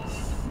myself.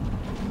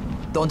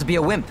 Don't be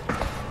a wimp.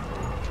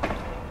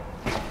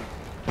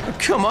 Oh,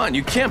 come on,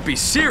 you can't be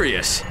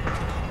serious.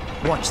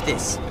 Watch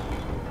this.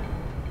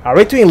 Are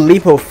we doing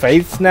leap of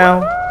faith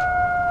now?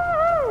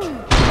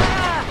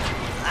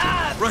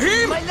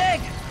 Raheem! My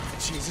leg!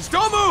 Jesus,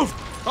 don't move!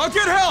 I'll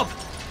get help!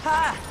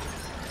 Ha!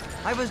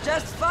 I was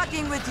just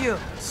fucking with you.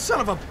 Son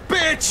of a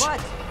bitch! What?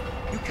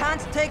 You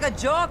can't take a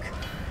joke?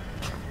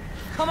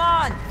 Come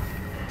on!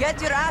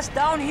 Get your ass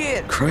down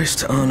here!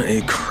 Christ on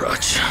a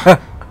crutch.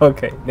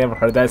 Okay, never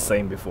heard that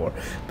saying before,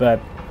 but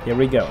here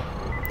we go.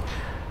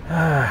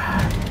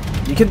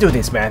 You can do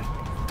this, man.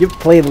 You've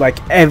played like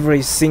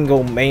every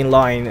single main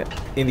line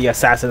in the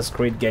Assassin's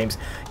Creed games.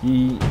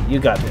 You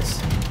got this.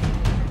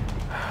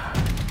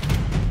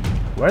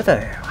 Where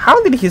the...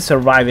 How did he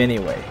survive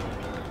anyway?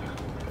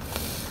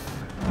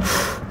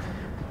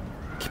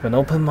 Keep an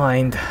open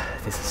mind.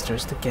 This is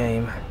just a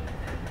game.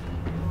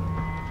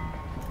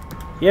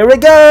 Here we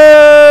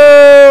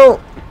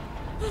go!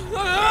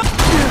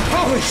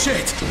 Holy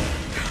shit!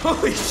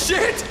 Holy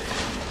shit!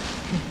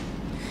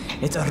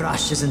 It's a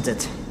rush, isn't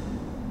it?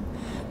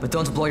 But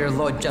don't blow your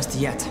load just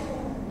yet.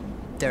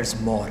 There's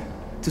more.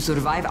 To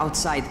survive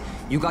outside,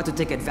 you got to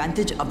take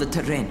advantage of the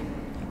terrain.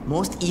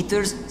 Most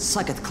eaters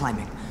suck at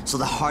climbing, so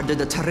the harder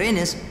the terrain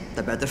is,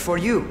 the better for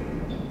you.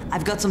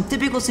 I've got some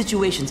typical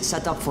situations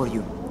set up for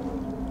you.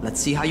 Let's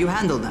see how you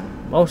handle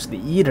them. Most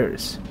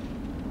eaters?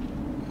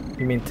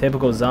 You mean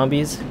typical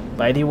zombies?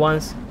 Bitey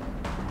ones?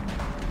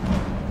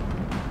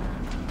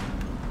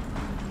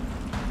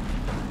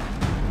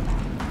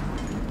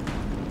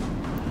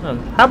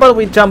 How about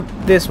we jump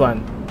this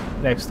one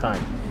next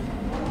time?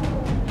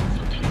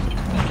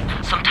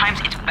 Sometimes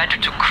it's better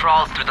to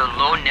crawl through the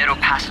low, narrow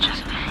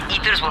passages.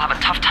 Eaters will have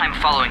a tough time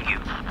following you.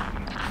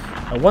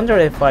 I wonder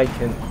if I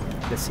can...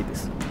 Let's see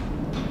this.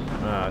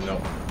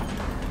 No.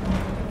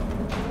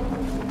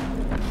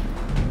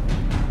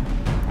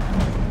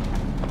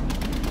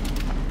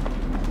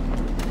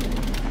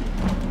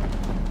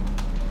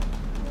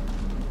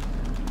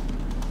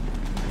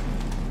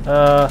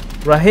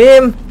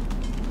 Rahim?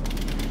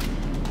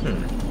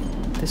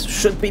 This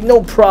should be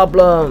no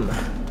problem.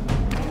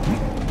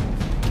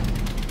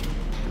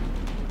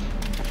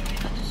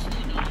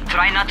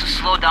 Try not to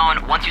slow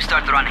down once you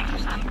start running.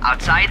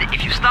 Outside,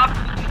 if you stop,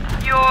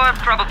 you're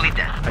probably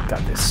dead. I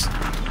got this.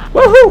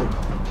 Woohoo!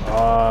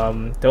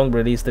 Don't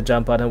release the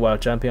jump button while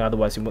jumping,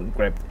 otherwise you won't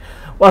grab it.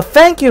 Well,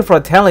 thank you for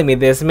telling me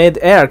this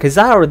mid-air, because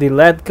I already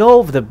let go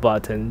of the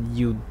button,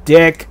 you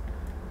dick.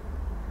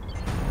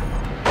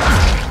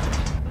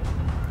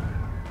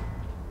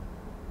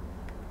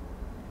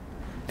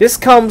 This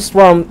comes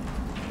from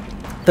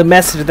the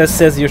message that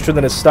says you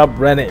shouldn't stop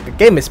running. The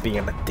game is being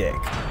a dick.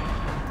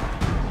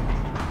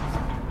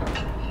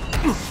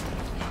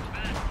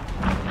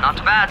 Not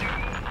bad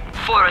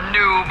for a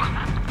noob.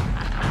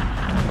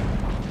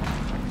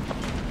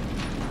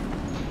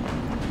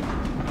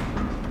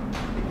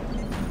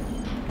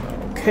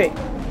 Okay.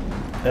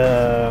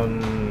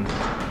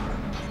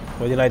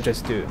 What did I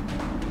just do?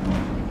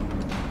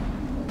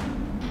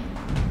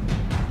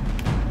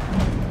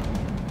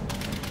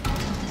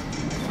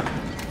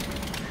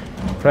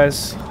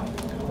 Press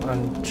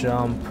and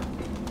jump.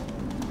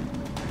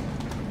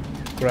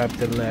 Grab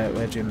the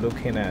ledge you're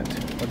looking at.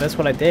 Well, that's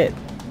what I did.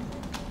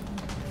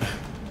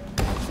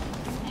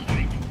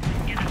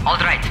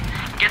 Alright,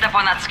 get up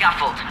on that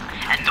scaffold.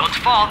 And don't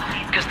fall,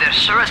 because there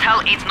sure as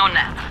hell ain't no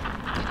net.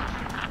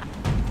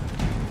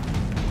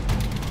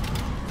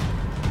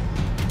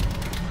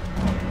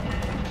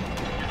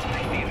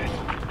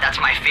 That's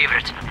my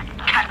favorite.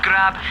 Cat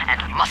grab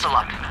and muscle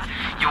up.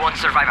 You won't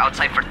survive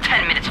outside for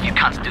 10 minutes if you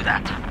can't do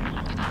that.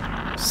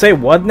 Say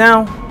what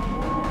now?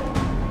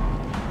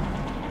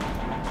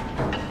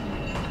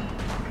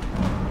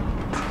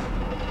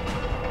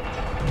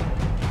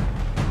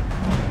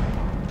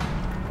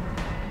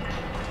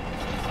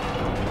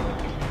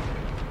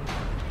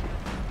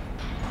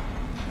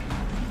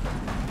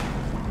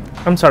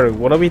 I'm sorry,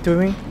 what are we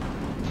doing?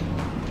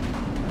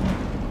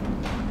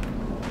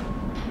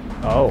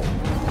 Oh.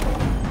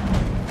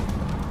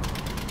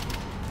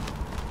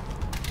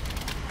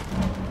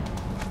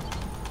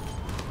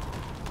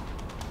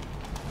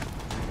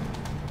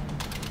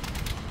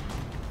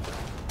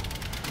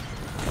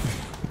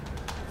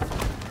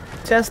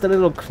 Just a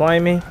little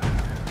climbing.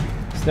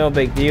 It's no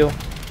big deal.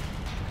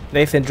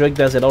 Nathan Drake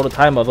does it all the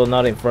time, although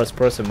not in first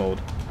person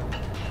mode.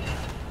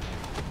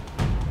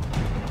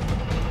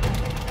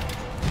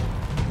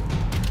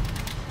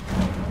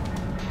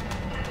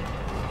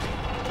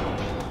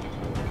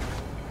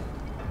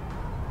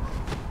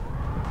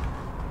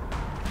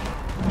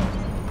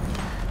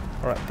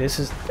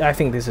 I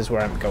think this is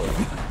where I'm going.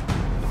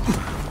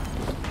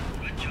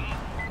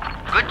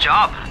 Good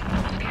job.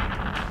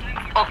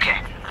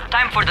 Okay,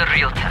 time for the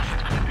real test.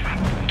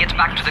 Get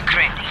back to the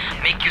crane.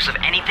 Make use of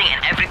anything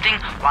and everything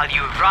while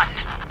you run.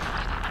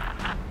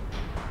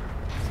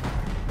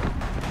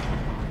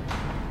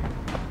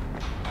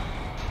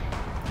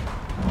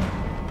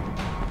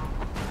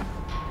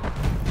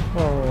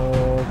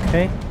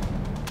 Okay.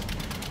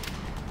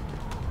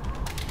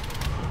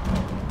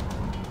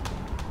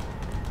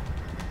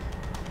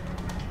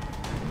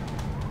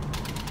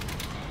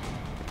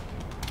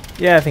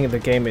 Yeah, I think the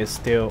game is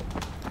still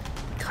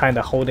kind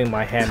of holding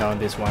my hand on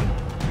this one.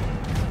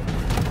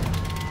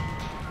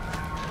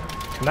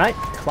 Can I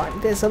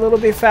climb this a little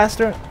bit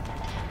faster?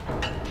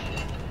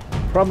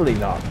 Probably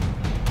not.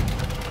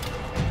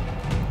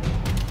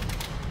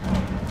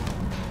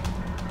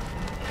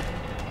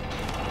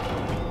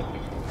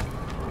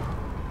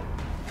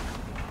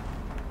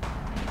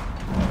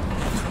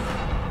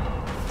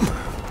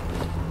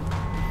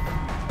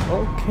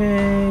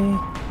 Okay.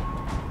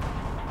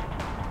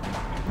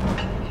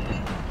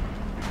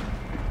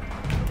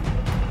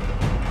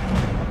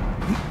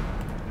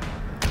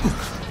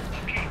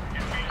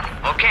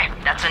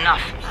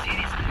 Enough.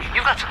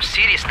 You've got some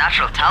serious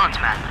natural talent,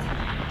 man.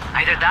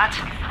 Either that,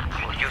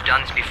 or you've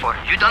done this before.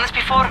 You done this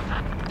before?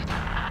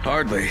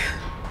 Hardly.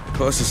 The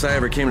closest I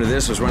ever came to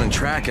this was running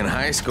track in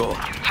high school.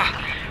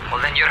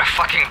 Well, then you're a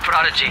fucking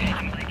prodigy.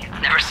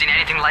 Never seen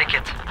anything like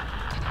it.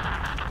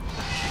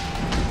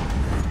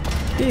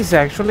 He's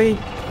actually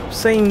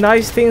saying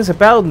nice things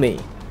about me.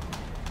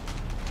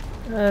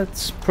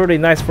 That's pretty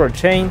nice for a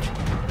change.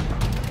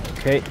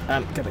 Okay,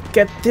 I'm gonna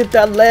get to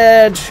that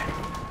ledge.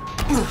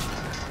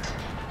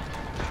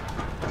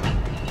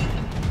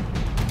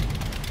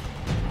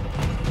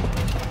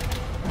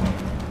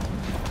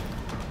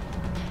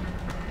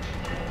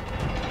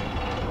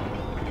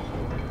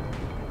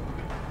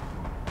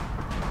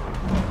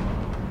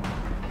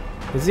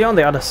 Is he on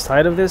the other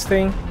side of this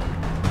thing?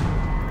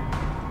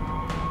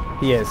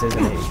 He is,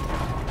 isn't he?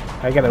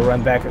 I gotta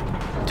run back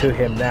to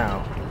him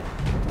now.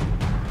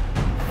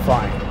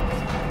 Fine.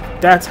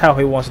 That's how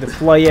he wants to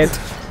play it.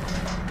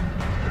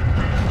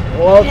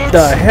 What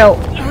the hell?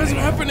 What's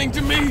happening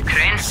to me?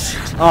 Crane?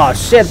 Oh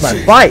shit,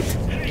 my bite!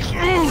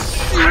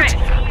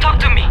 Crane, talk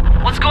to me.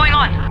 What's going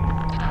on?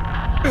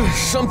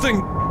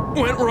 Something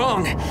went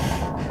wrong.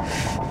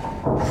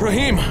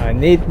 Raheem. I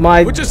need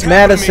my What just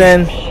happened to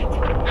medicine.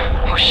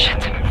 Oh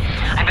shit.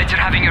 I bet you're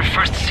having your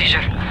first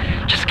seizure.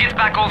 Just get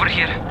back over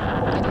here.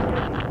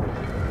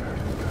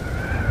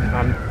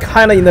 I'm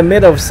kinda in the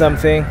middle of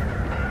something.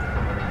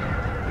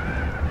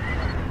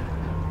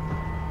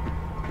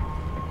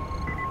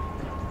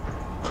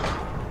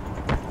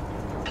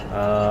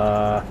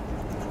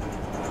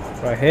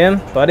 Raheem,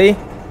 buddy.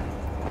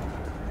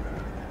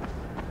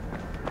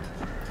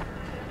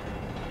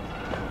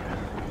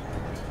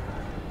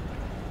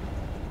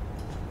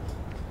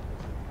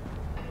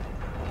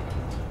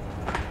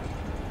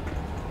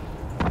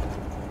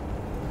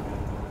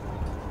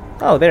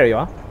 Oh, there you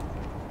are.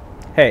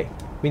 Hey,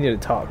 we need to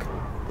talk.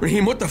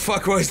 Raheem, what the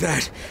fuck was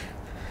that?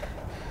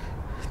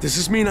 Does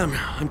this mean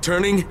I'm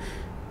turning?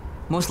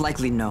 Most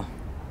likely no.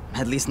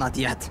 At least not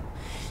yet.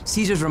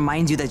 Seizures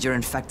remind you that you're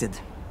infected.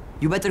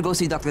 You better go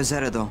see Dr.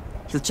 Zera though.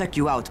 He'll check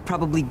you out,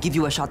 probably give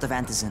you a shot of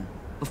antizin.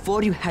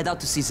 Before you head out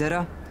to see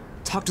Zera,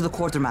 talk to the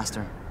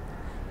quartermaster.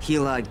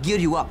 He'll gear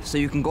you up so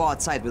you can go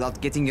outside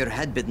without getting your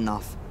head bitten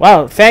off.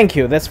 Wow, thank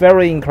you. That's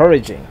very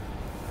encouraging.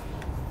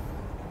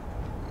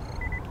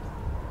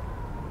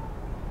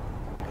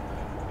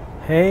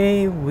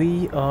 Hey,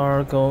 we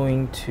are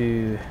going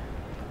to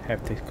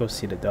have to go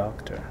see the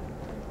doctor.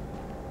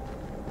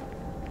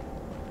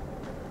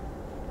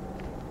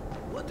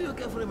 What do you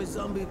get from a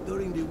zombie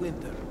during the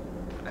winter?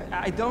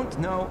 I don't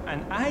know,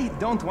 and I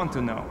don't want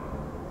to know.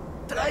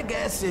 Try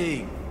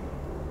guessing.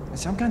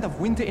 Some kind of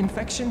winter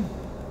infection?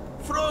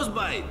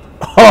 Frostbite.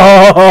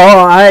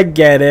 Oh, I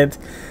get it.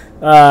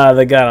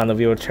 The guy on the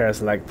wheelchair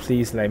is like,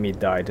 please let me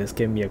die. Just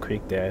give me a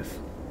quick death.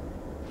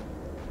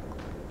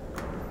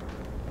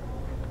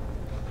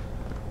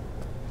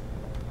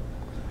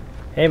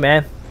 Hey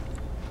man,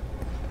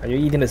 are you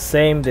eating the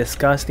same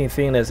disgusting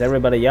thing as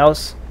everybody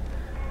else?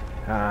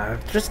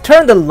 Just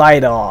turn the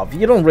light off.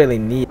 You don't really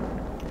need.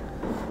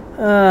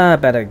 I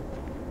better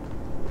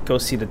go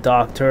see the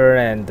doctor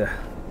and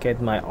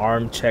get my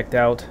arm checked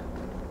out.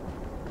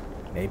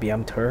 Maybe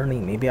I'm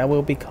turning. Maybe I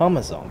will become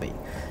a zombie.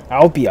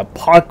 I'll be a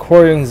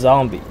parkouring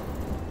zombie.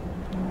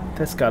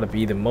 That's gotta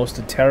be the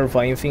most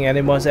terrifying thing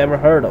anyone's ever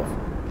heard of.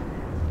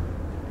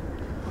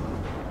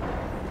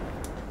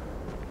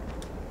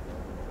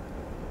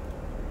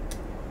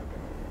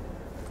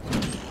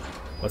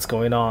 What's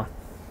going on?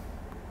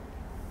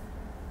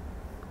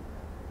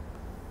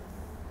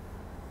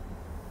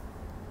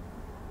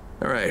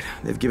 Alright,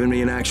 they've given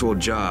me an actual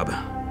job.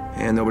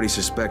 And nobody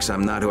suspects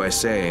I'm not who I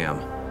say I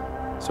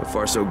am. So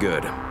far so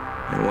good.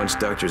 And once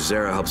Dr.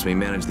 Zera helps me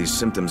manage these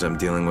symptoms I'm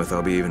dealing with,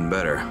 I'll be even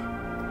better.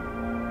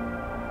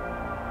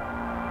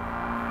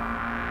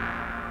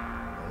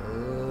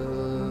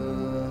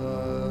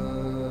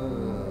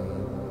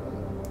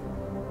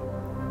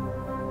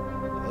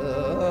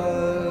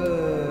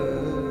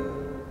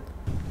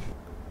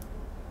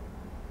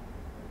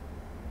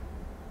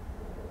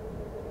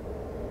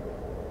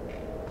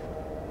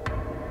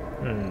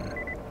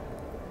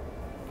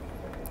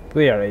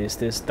 Where is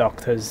this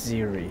Dr.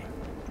 Zeri?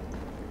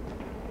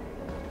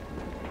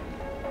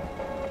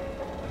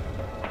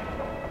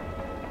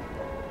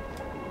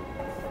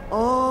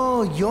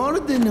 Oh, you're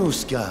the new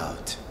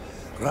scout.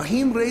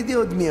 Raheem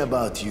radioed me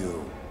about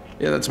you.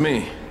 Yeah, that's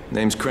me.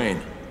 Name's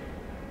Crane.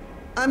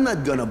 I'm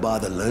not gonna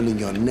bother learning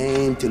your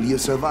name till you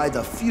survived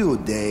a few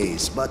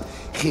days, but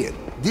here,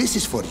 this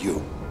is for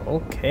you.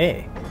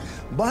 Okay.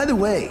 By the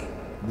way,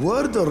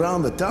 word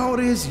around the tower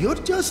is you're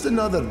just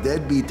another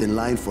deadbeat in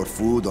line for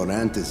food or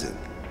antizin.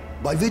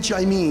 By which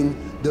I mean,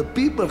 the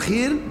people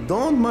here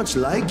don't much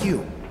like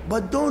you.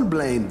 But don't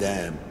blame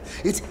them.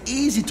 It's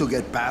easy to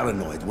get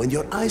paranoid when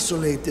you're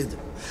isolated.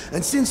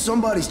 And since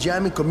somebody's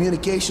jamming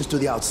communications to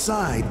the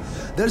outside,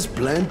 there's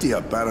plenty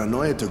of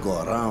paranoia to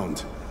go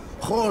around.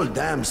 Whole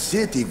damn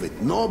city with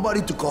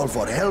nobody to call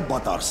for help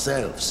but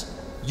ourselves.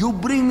 You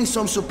bring me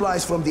some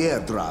supplies from the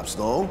airdrops,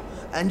 though,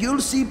 and you'll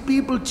see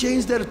people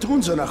change their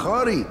tunes in a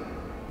hurry.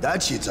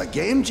 That shit's a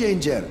game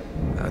changer.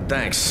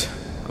 Thanks.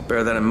 I'll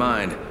bear that in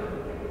mind.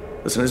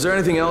 Listen, is there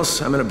anything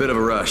else? I'm in a bit of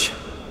a rush.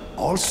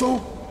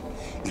 Also,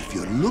 if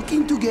you're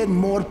looking to get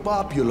more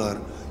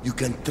popular, you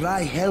can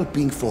try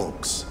helping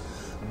folks.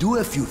 Do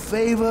a few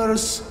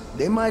favors,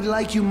 they might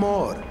like you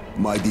more.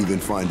 Might even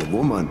find a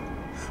woman.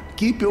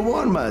 Keep you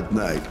warm at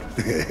night.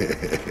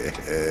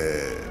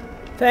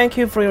 Thank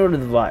you for your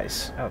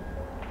advice. I'll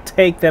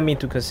take them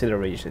into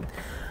consideration.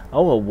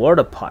 Oh, a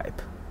water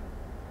pipe.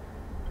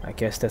 I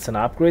guess that's an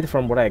upgrade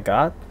from what I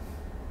got.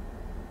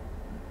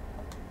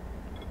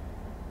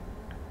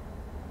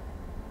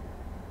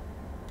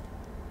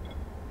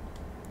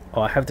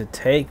 Oh, I have to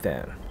take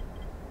them.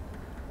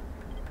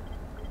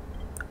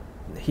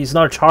 He's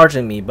not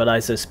charging me, but I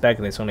suspect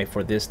it's only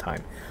for this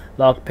time.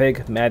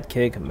 Lockpick,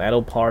 medkit,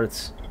 metal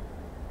parts.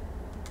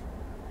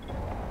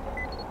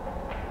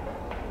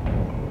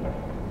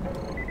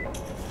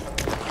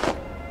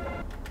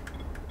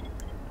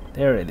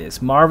 There it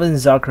is. Marvin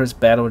Zucker's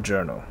Battle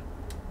Journal.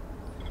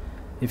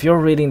 If you're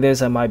reading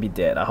this, I might be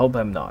dead. I hope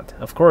I'm not.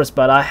 Of course,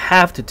 but I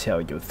have to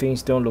tell you,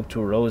 things don't look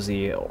too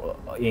rosy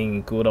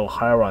in good old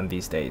Harran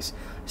these days.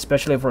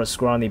 Especially for a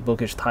scrawny,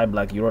 bookish type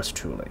like yours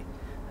truly.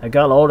 I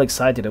got all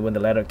excited when the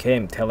letter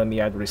came, telling me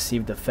I'd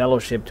received a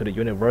fellowship to the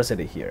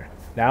university here.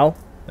 Now,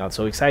 not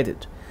so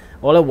excited.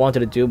 All I wanted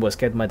to do was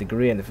get my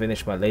degree and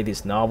finish my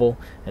latest novel.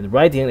 And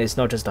writing is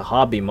not just a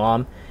hobby,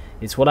 Mom.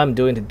 It's what I'm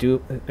going to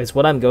do. It's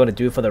what I'm going to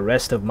do for the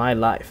rest of my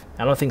life.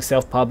 I don't think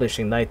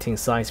self-publishing 19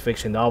 science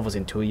fiction novels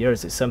in 2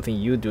 years is something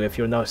you do if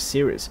you're not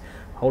serious.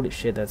 Holy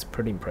shit, that's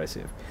pretty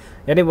impressive.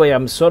 Anyway,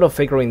 I'm sort of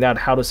figuring out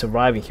how to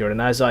survive in here, and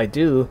as I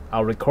do,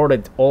 I'll record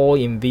it all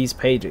in these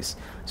pages.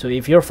 So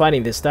if you're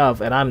finding this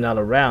stuff and I'm not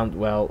around,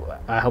 well,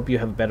 I hope you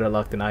have better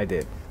luck than I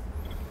did.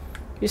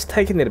 He's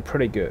taking it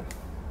pretty good.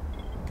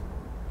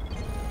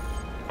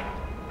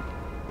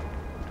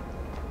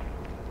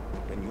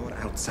 When you're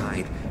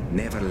outside,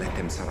 never let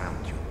them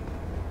surround you.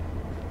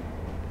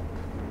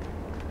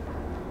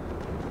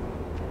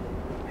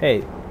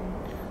 Hey,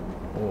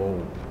 oh,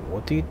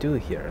 what do you do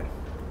here?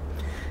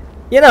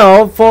 You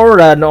know,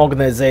 for an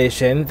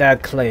organization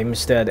that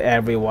claims that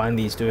everyone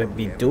needs to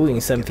be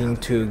doing something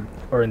to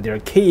earn their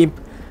keep,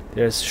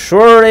 there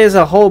sure is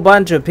a whole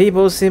bunch of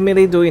people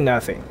seemingly doing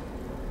nothing.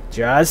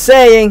 Just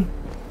saying.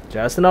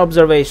 Just an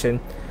observation.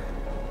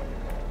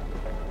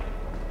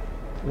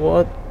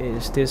 What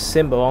is this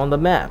symbol on the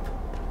map?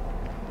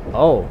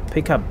 Oh,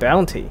 pick up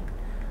bounty.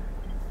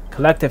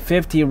 Collect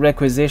 50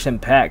 requisition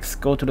packs.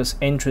 Go to the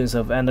entrance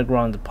of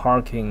underground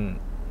parking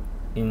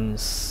in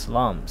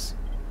slums.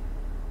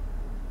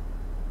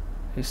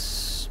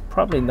 It's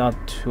probably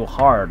not too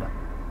hard.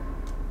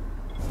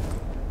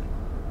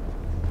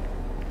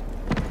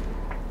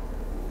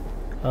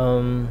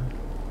 Hello,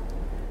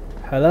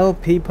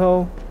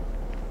 people.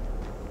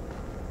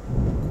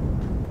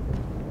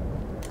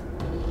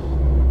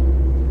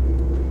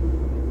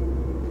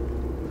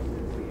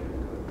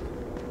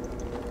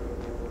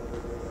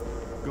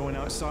 Going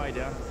outside,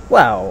 yeah?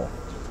 Wow.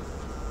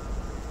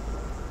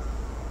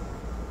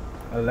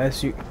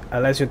 Unless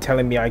you're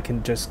telling me I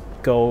can just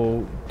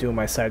go do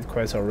my side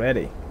quest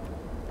already.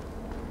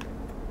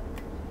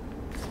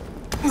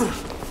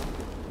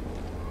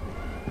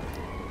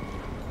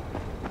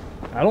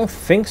 I don't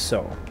think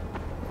so.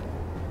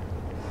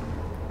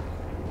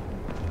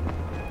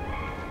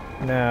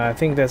 Nah, I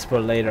think that's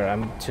for later.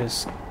 I'm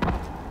just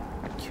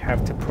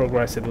have to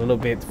progress it a little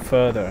bit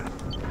further.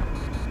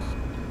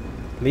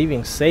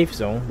 Leaving safe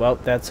zone. Well,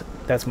 that's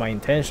my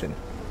intention.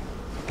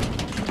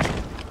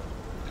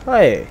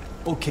 Hey.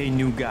 Okay,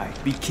 new guy.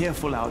 Be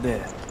careful out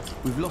there.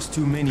 We've lost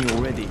too many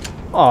already.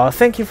 Oh,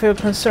 thank you for your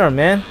concern,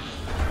 man.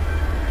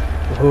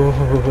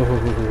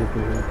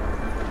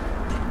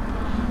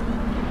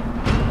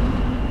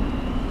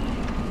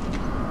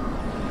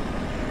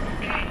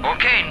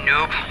 Okay,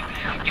 noob.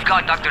 You've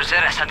got Dr.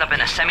 Zera set up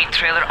in a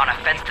semi-trailer on a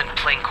fenced-in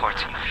playing court.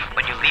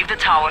 When you leave the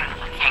tower,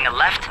 hang a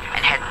left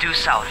and head due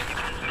south.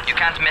 You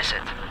can't miss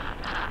it.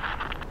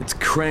 It's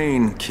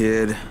Crane,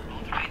 kid.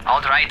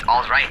 All right.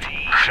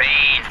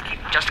 Crane.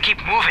 Just keep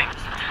moving.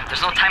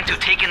 There's no time to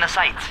take in the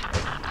sights.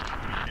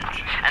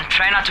 And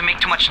try not to make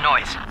too much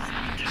noise.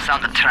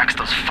 Sound attracts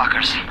those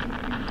fuckers.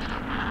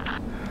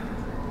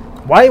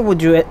 Why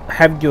would you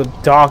have your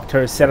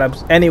doctor set up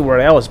anywhere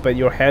else but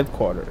your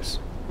headquarters?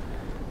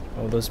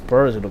 Oh, those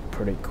birds look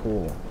pretty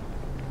cool.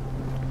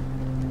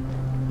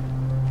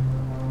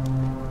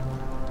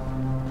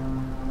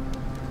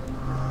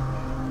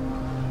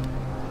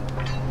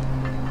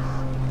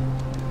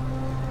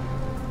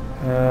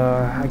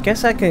 I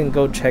guess I can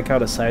go check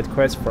out a side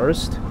quest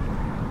first.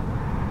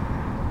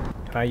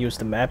 Can I use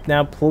the map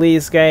now?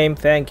 Please, game.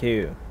 Thank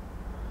you.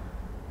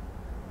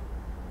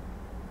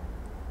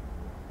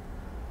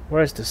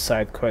 Where's the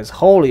side quest?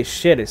 Holy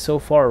shit, it's so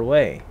far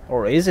away.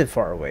 Or is it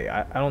far away?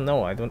 I don't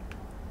know. I don't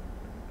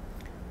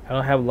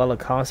have a lot of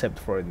concept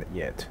for it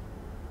yet.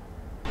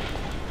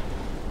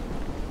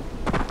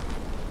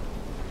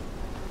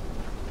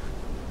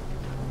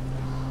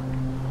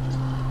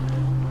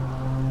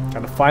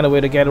 Gotta find a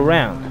way to get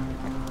around.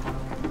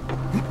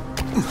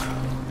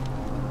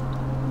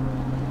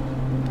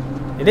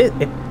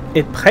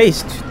 It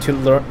pays to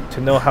learn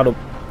to know how to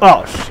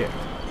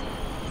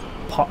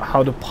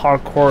how to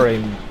parkour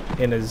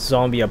in a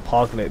zombie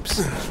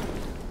apocalypse.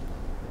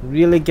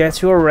 Really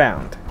gets you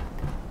around.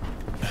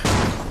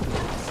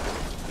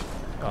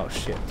 Oh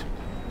shit.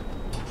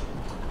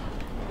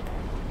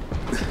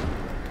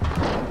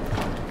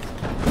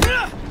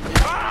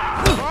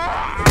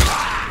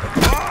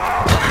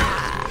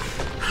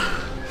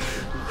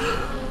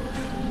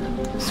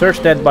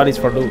 Search dead bodies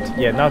for loot.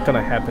 Yeah, not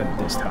gonna happen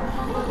this time.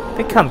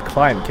 They can't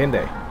climb, can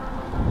they?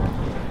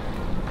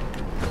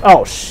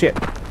 Oh shit.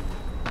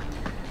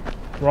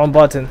 Wrong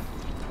button.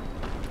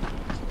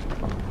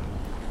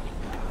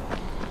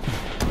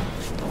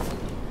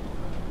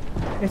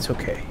 It's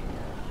okay.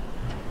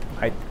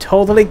 I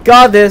totally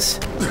got this.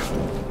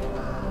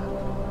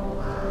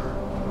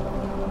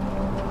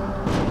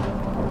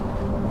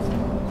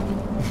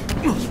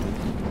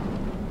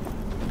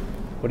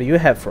 What do you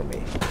have for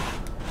me?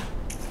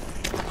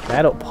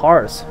 Metal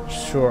parts?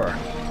 Sure.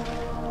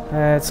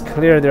 It's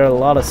clear there are a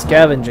lot of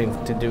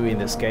scavenging to do in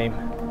this game.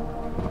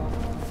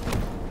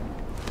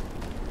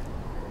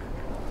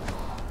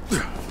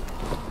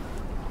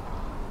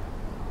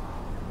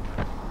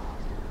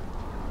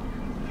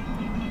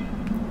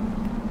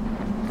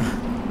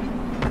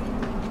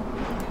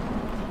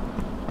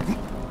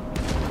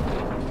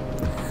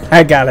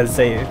 I gotta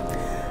say,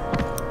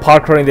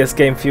 parkour in this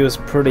game feels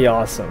pretty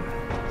awesome.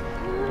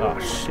 Oh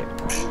shit.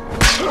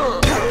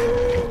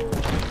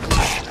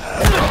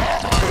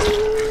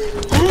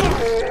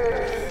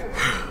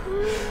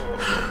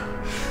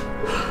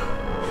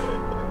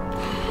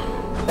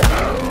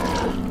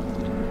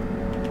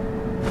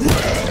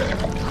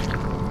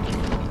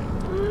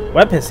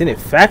 Weapons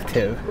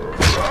ineffective.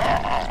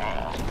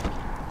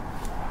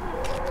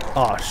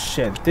 Oh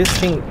shit, this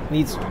thing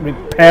needs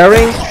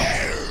repairing.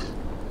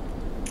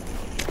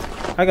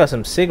 I got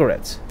some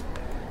cigarettes.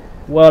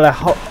 Well, I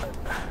hope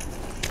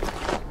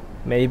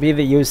maybe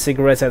they use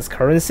cigarettes as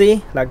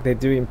currency, like they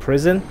do in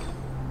prison.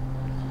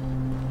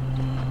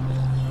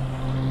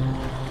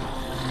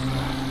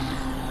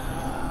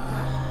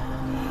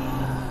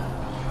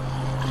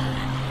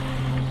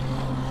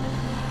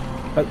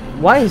 But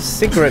why is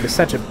cigarette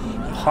such a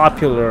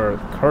popular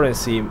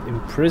currency in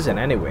prison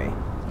anyway?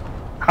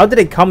 How did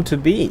it come to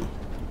be?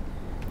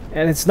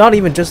 And it's not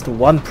even just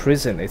one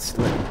prison, it's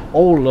like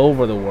all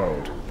over the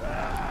world.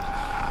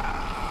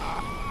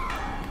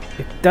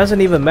 It doesn't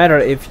even matter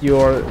if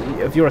you're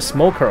a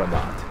smoker or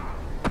not.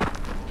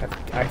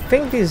 I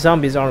think these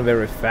zombies aren't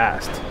very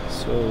fast,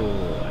 so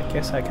I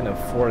guess I can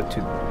afford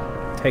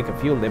to take a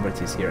few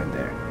liberties here and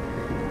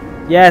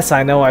there. Yes,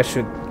 I know I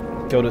should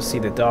go to see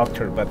the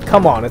doctor, but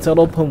come on, it's an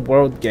open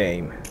world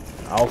game.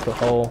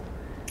 Alcohol,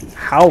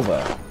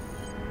 halva.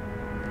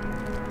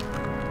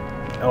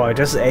 Oh, I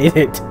just ate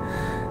it.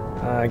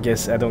 I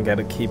guess I don't get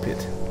to keep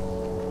it.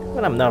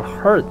 But I'm not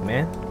hurt,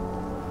 man.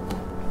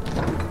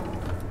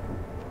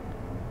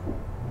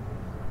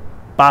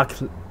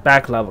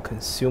 Back level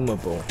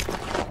consumable.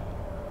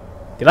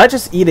 Did I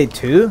just eat it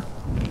too?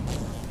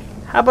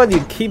 How about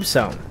you keep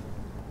some?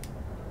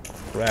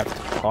 Craft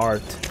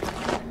part.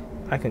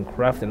 I can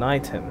craft an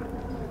item.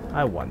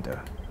 I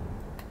wonder.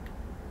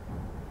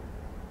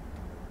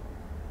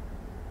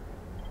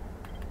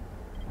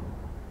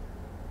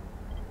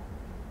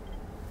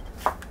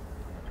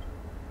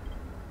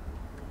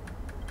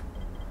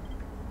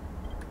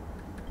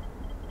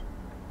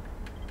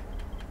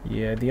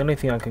 Yeah, the only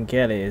thing I can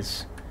get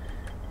is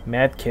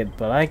medkit,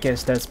 but I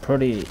guess that's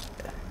pretty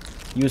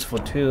useful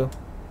too.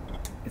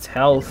 It's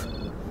health.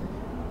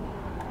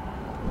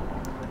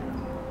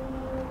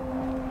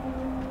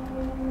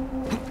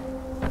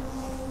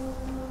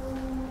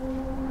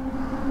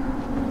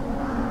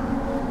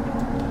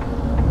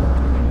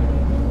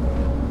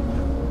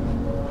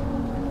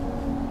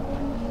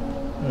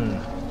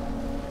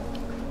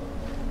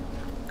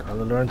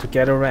 Gotta learn to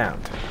get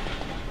around.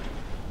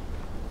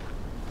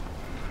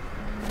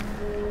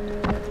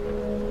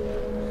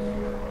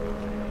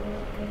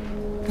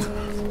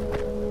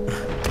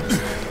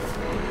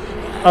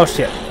 Oh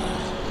shit.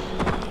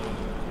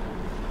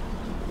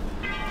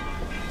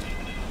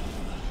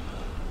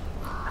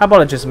 How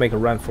about I just make a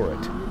run for it?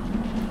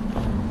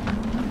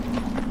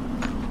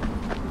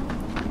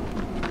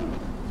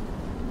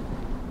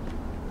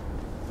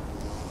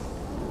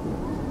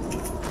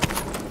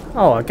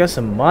 Oh, I got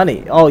some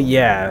money. Oh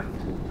yeah.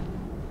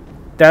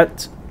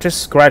 That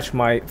just scratched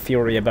my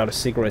theory about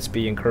cigarettes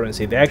being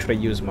currency. They actually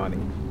use money.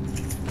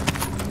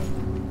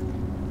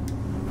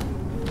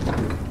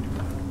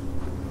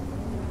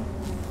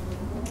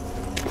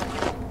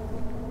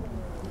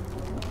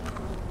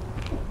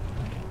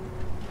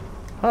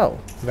 Oh,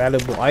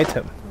 valuable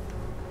item.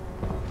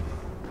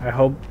 I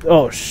hope.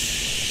 Oh,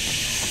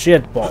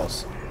 shit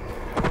balls.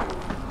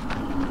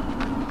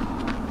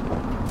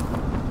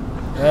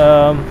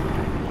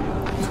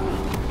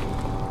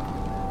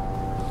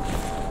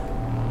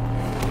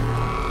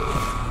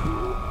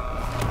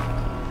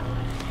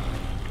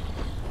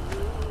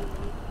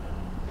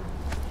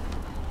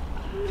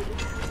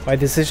 My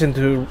decision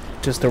to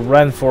just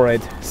run for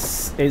it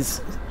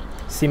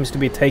seems to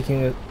be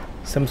taking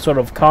some sort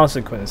of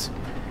consequence.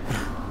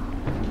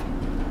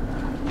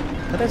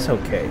 But that's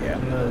okay.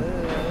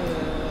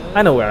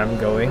 I know where I'm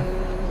going.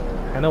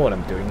 I know what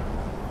I'm doing.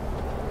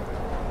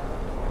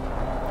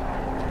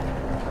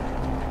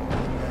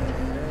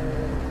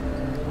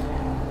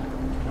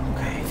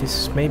 Okay,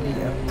 this may be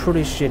a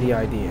pretty shitty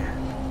idea.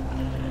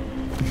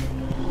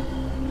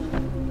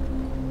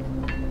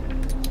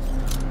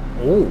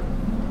 Oh.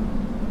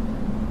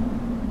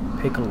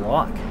 Pick a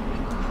lock.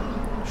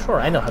 Sure,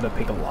 I know how to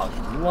pick a lock.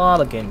 A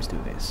lot of games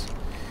do this.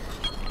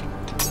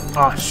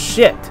 Ah,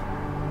 shit!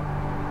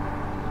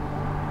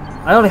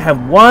 I only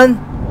have one.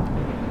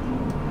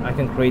 I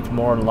can create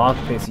more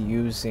lockpicks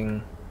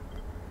using.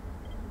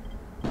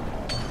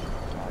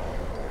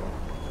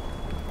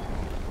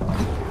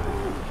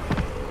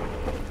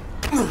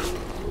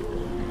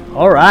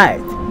 All right.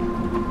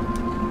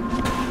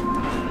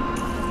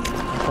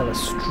 I'm gonna a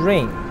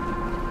string.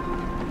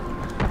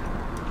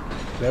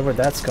 Whatever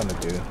that's gonna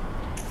do.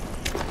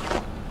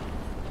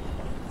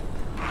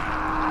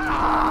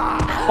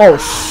 Oh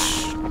shh.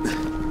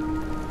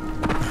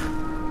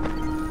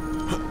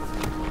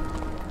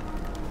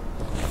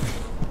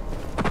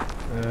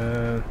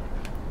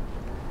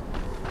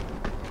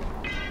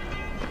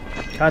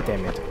 God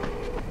damn it.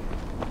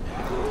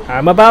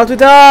 I'm about to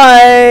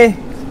die!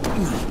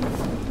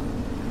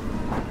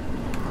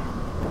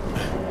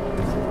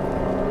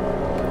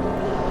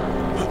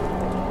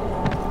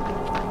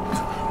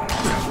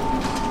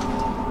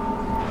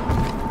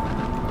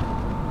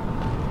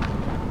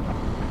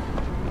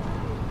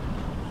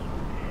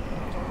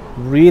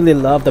 Really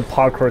love the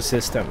parkour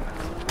system.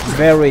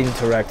 Very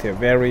interactive,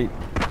 very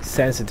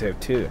sensitive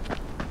too.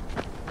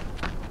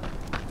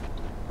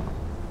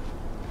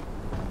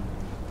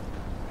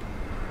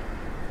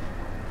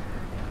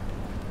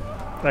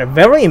 Like,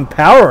 very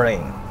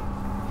empowering.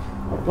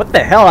 What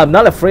the hell? I'm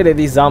not afraid of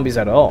these zombies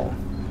at all.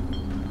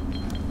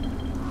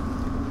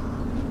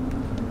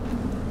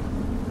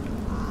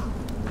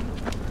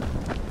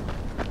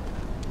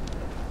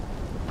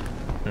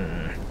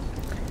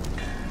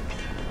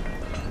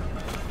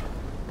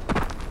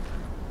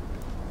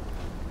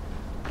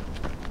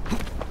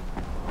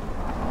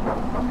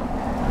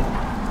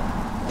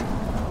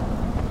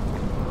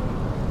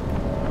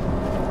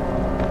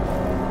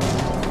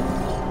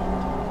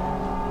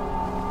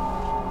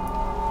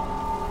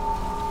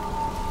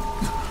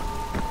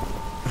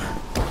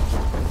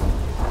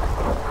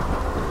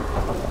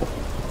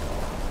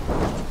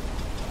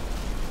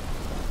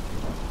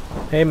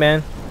 Hey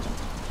man.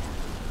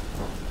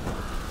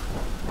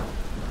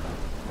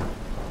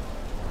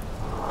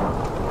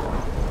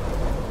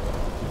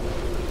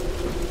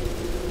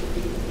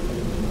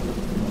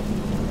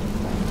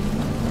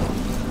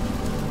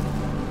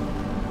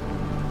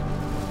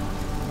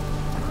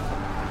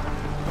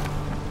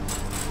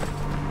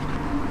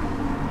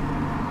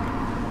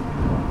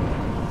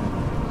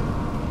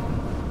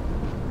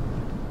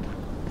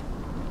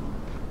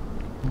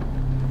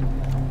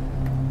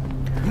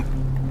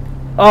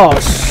 Oh,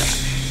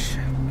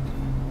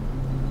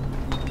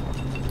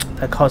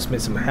 that cost me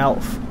some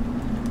health.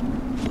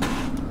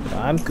 But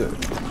I'm good.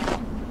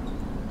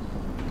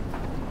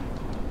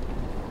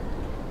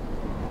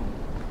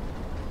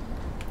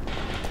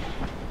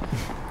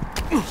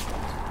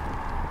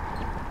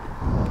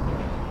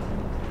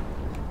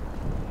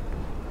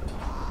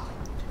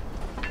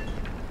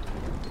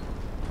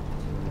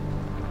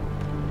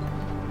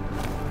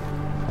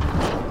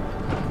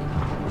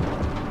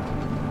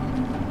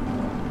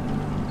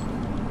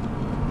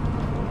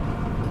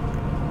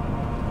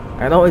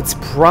 I know it's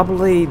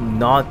probably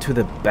not to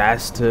the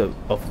best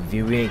of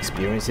viewing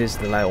experiences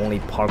that I only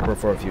parkour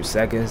for a few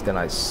seconds, then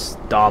I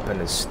stop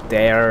and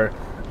stare,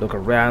 look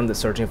around,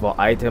 searching for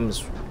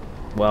items.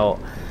 Well,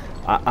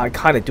 I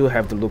kind of do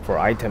have to look for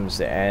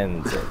items,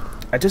 and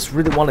I just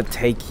really want to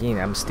take in.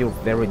 I'm still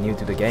very new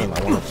to the game.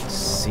 I want to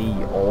see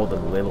all the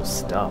little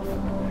stuff.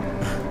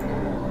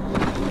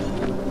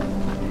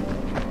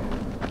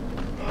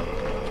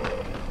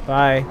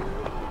 Bye.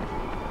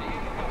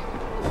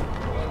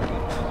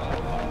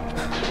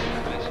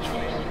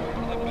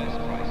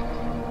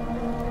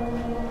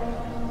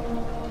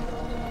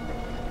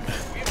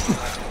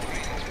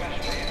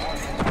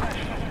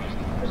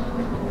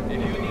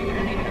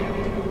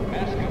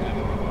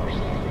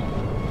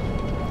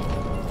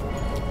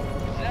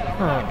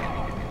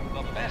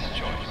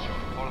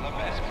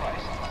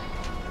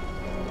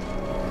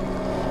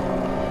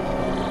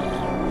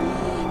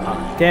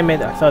 Damn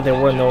it, I thought there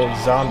were no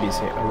zombies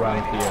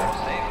around here.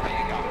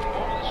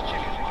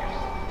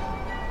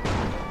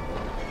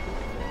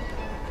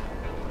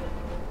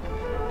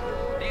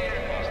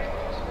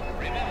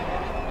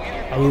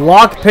 A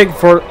lockpick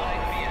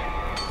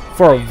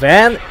for a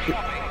van?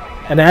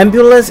 An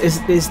ambulance?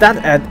 Is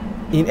that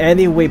in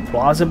any way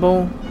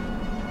plausible?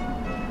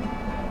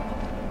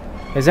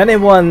 Has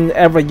anyone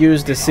ever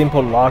used a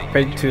simple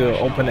lockpick to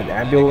open an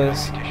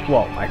ambulance?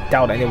 Well, I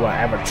doubt anyone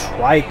ever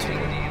tried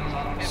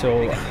to.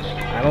 So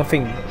I don't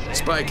think...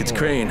 Spike, it's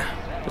Crane.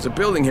 There's a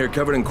building here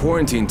covered in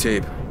quarantine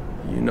tape.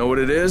 You know what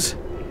it is?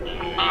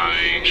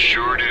 I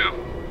sure do.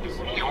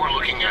 You are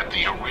looking at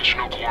the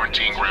original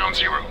quarantine Ground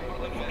Zero.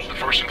 The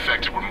first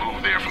infected were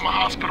moved there from the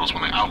hospitals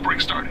when the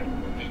outbreak started.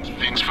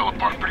 Things fell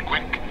apart pretty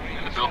quick,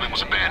 and the building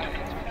was abandoned.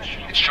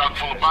 It's chock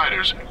full of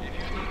biters,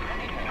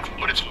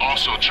 but it's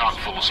also chock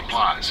full of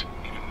supplies.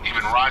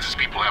 Even Rise's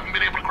people haven't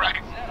been able to crack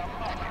it.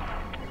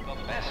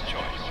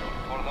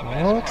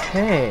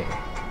 Okay.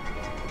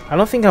 I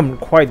don't think I'm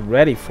quite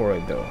ready for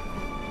it though.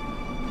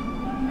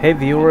 Hey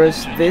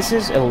viewers, this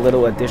is a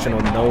little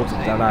additional note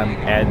that I'm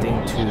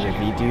adding to the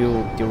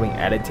video during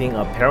editing.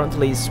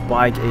 Apparently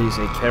Spike is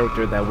a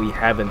character that we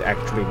haven't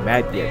actually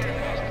met yet,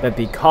 but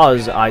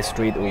because I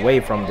strayed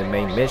away from the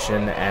main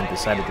mission and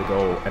decided to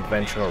go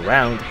adventure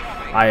around,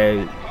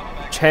 I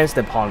chanced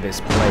upon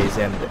this place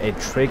and it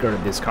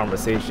triggered this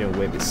conversation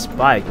with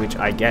Spike, which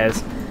I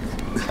guess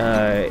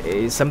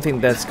is something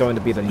that's going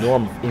to be the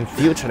norm in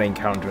future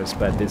encounters,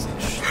 but this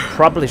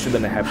probably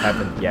shouldn't have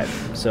happened yet.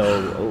 So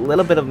a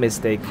little bit of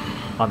mistake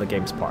on the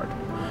game's part.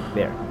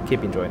 There,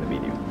 keep enjoying the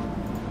video.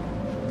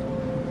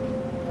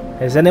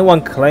 Has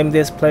anyone claimed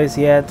this place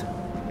yet?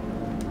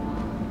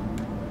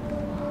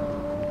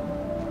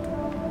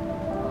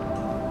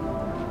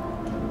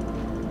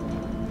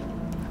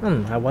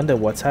 I wonder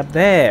what's up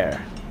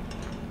there.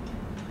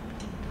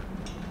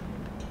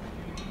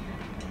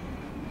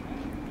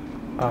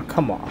 Oh,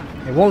 come on.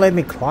 It won't let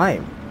me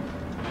climb.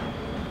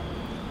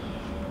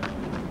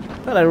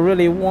 But I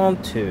really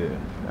want to.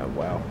 Oh,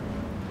 well.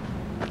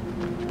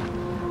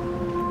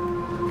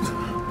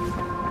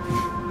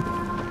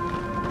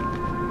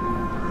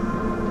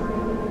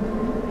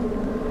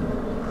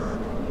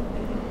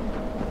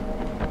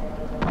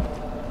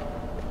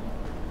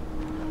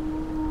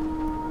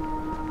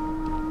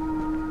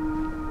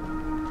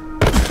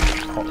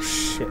 Oh,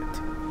 shit.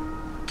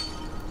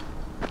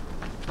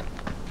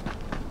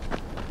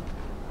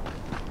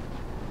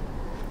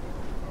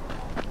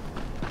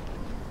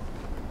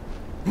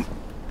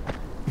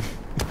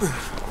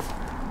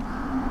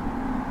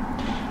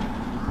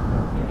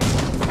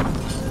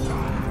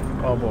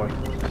 Oh boy.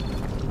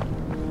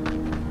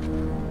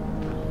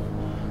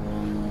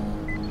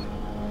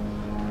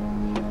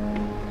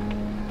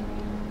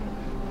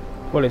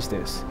 What is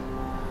this?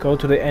 Go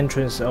to the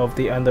entrance of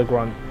the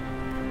underground.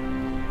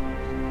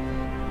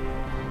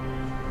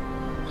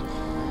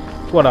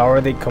 What, I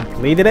already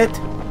completed it?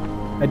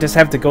 I just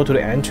have to go to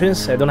the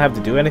entrance? I don't have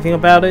to do anything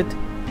about it?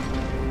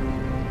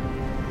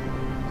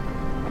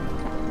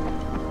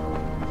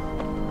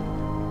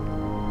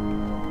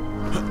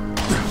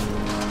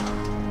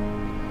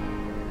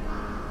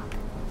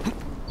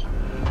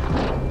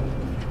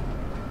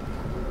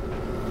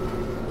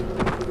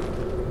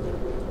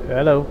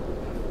 Hello.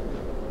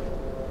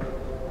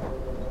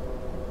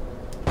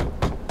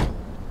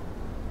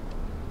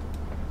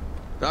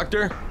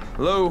 Doctor?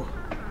 Hello?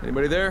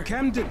 Anybody there?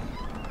 Camden,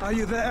 are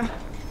you there?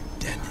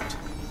 Damn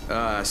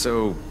it.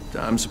 So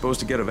I'm supposed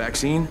to get a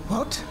vaccine?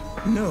 What?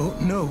 No.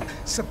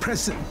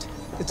 Suppressant.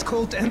 It's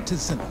called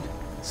antizin.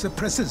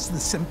 Suppresses the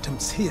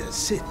symptoms. Here,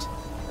 sit.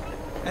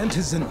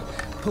 Antizin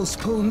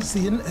postpones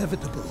the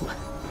inevitable.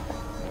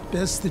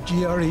 Best the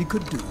GRE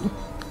could do.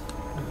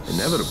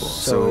 Inevitable?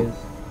 So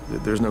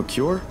there's no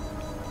cure?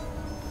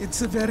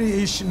 It's a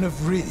variation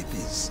of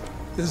rabies.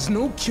 There's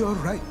no cure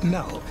right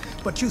now,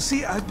 but you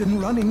see, I've been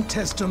running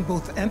tests on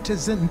both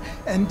antizin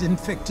and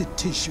infected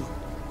tissue.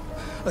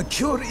 A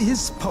cure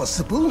is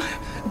possible,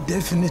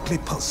 definitely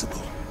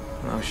possible.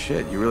 Oh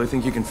shit, you really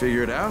think you can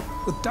figure it out?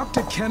 With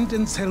Dr.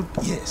 Camden's help,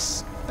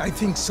 yes. I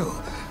think so.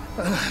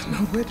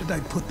 Now where did I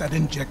put that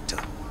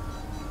injector?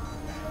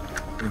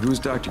 Who's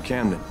Dr.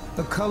 Camden?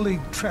 A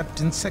colleague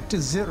trapped in Sector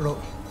 0,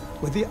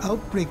 where the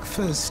outbreak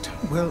first,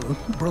 well,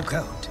 broke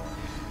out.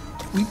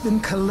 We've been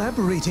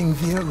collaborating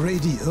via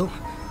radio,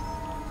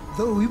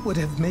 though we would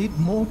have made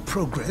more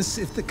progress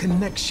if the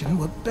connection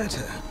were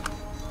better.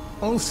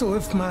 Also,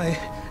 if my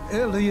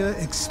earlier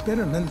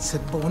experiments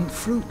had borne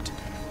fruit.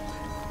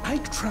 I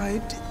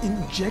tried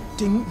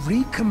injecting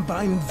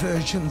recombined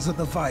versions of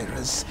the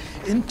virus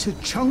into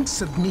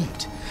chunks of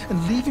meat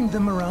and leaving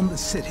them around the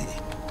city,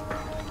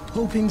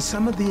 hoping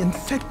some of the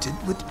infected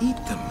would eat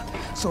them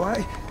so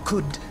I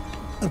could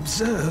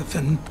observe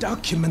and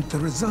document the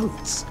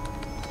results.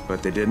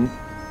 But they didn't?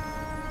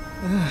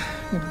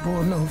 It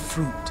bore no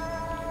fruit.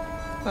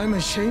 I'm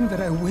ashamed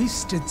that I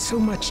wasted so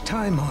much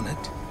time on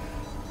it.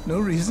 No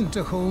reason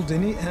to hold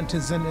any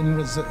antizin in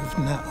reserve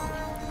now.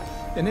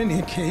 In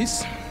any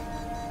case,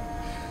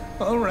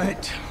 all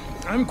right.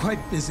 I'm quite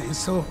busy,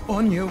 so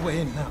on your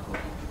way now.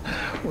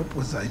 What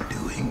was I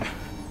doing?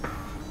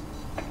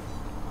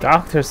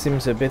 Doctor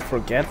seems a bit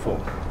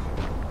forgetful.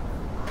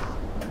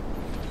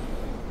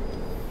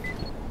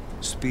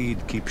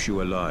 Speed keeps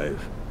you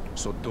alive,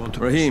 so don't...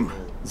 Rahim,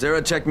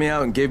 Zara checked me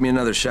out and gave me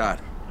another shot.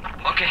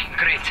 Okay,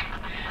 great.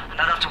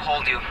 That'll have to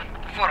hold you.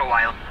 For a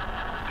while.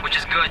 Which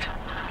is good,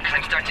 because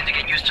I'm starting to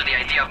get used to the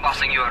idea of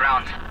bossing you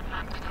around.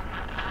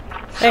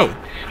 So,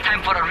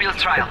 time for a real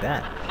trial.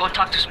 Go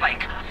talk to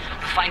Spike.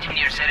 You'll find him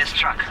near Zera's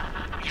truck.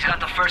 He's got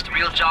the first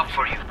real job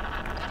for you.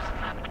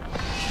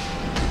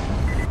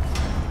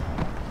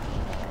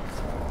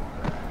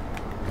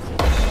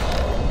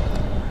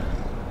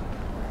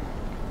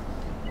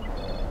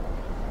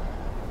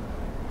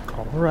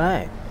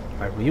 Alright,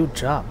 my real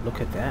job,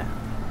 look at that.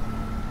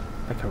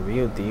 Like a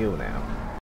real deal now.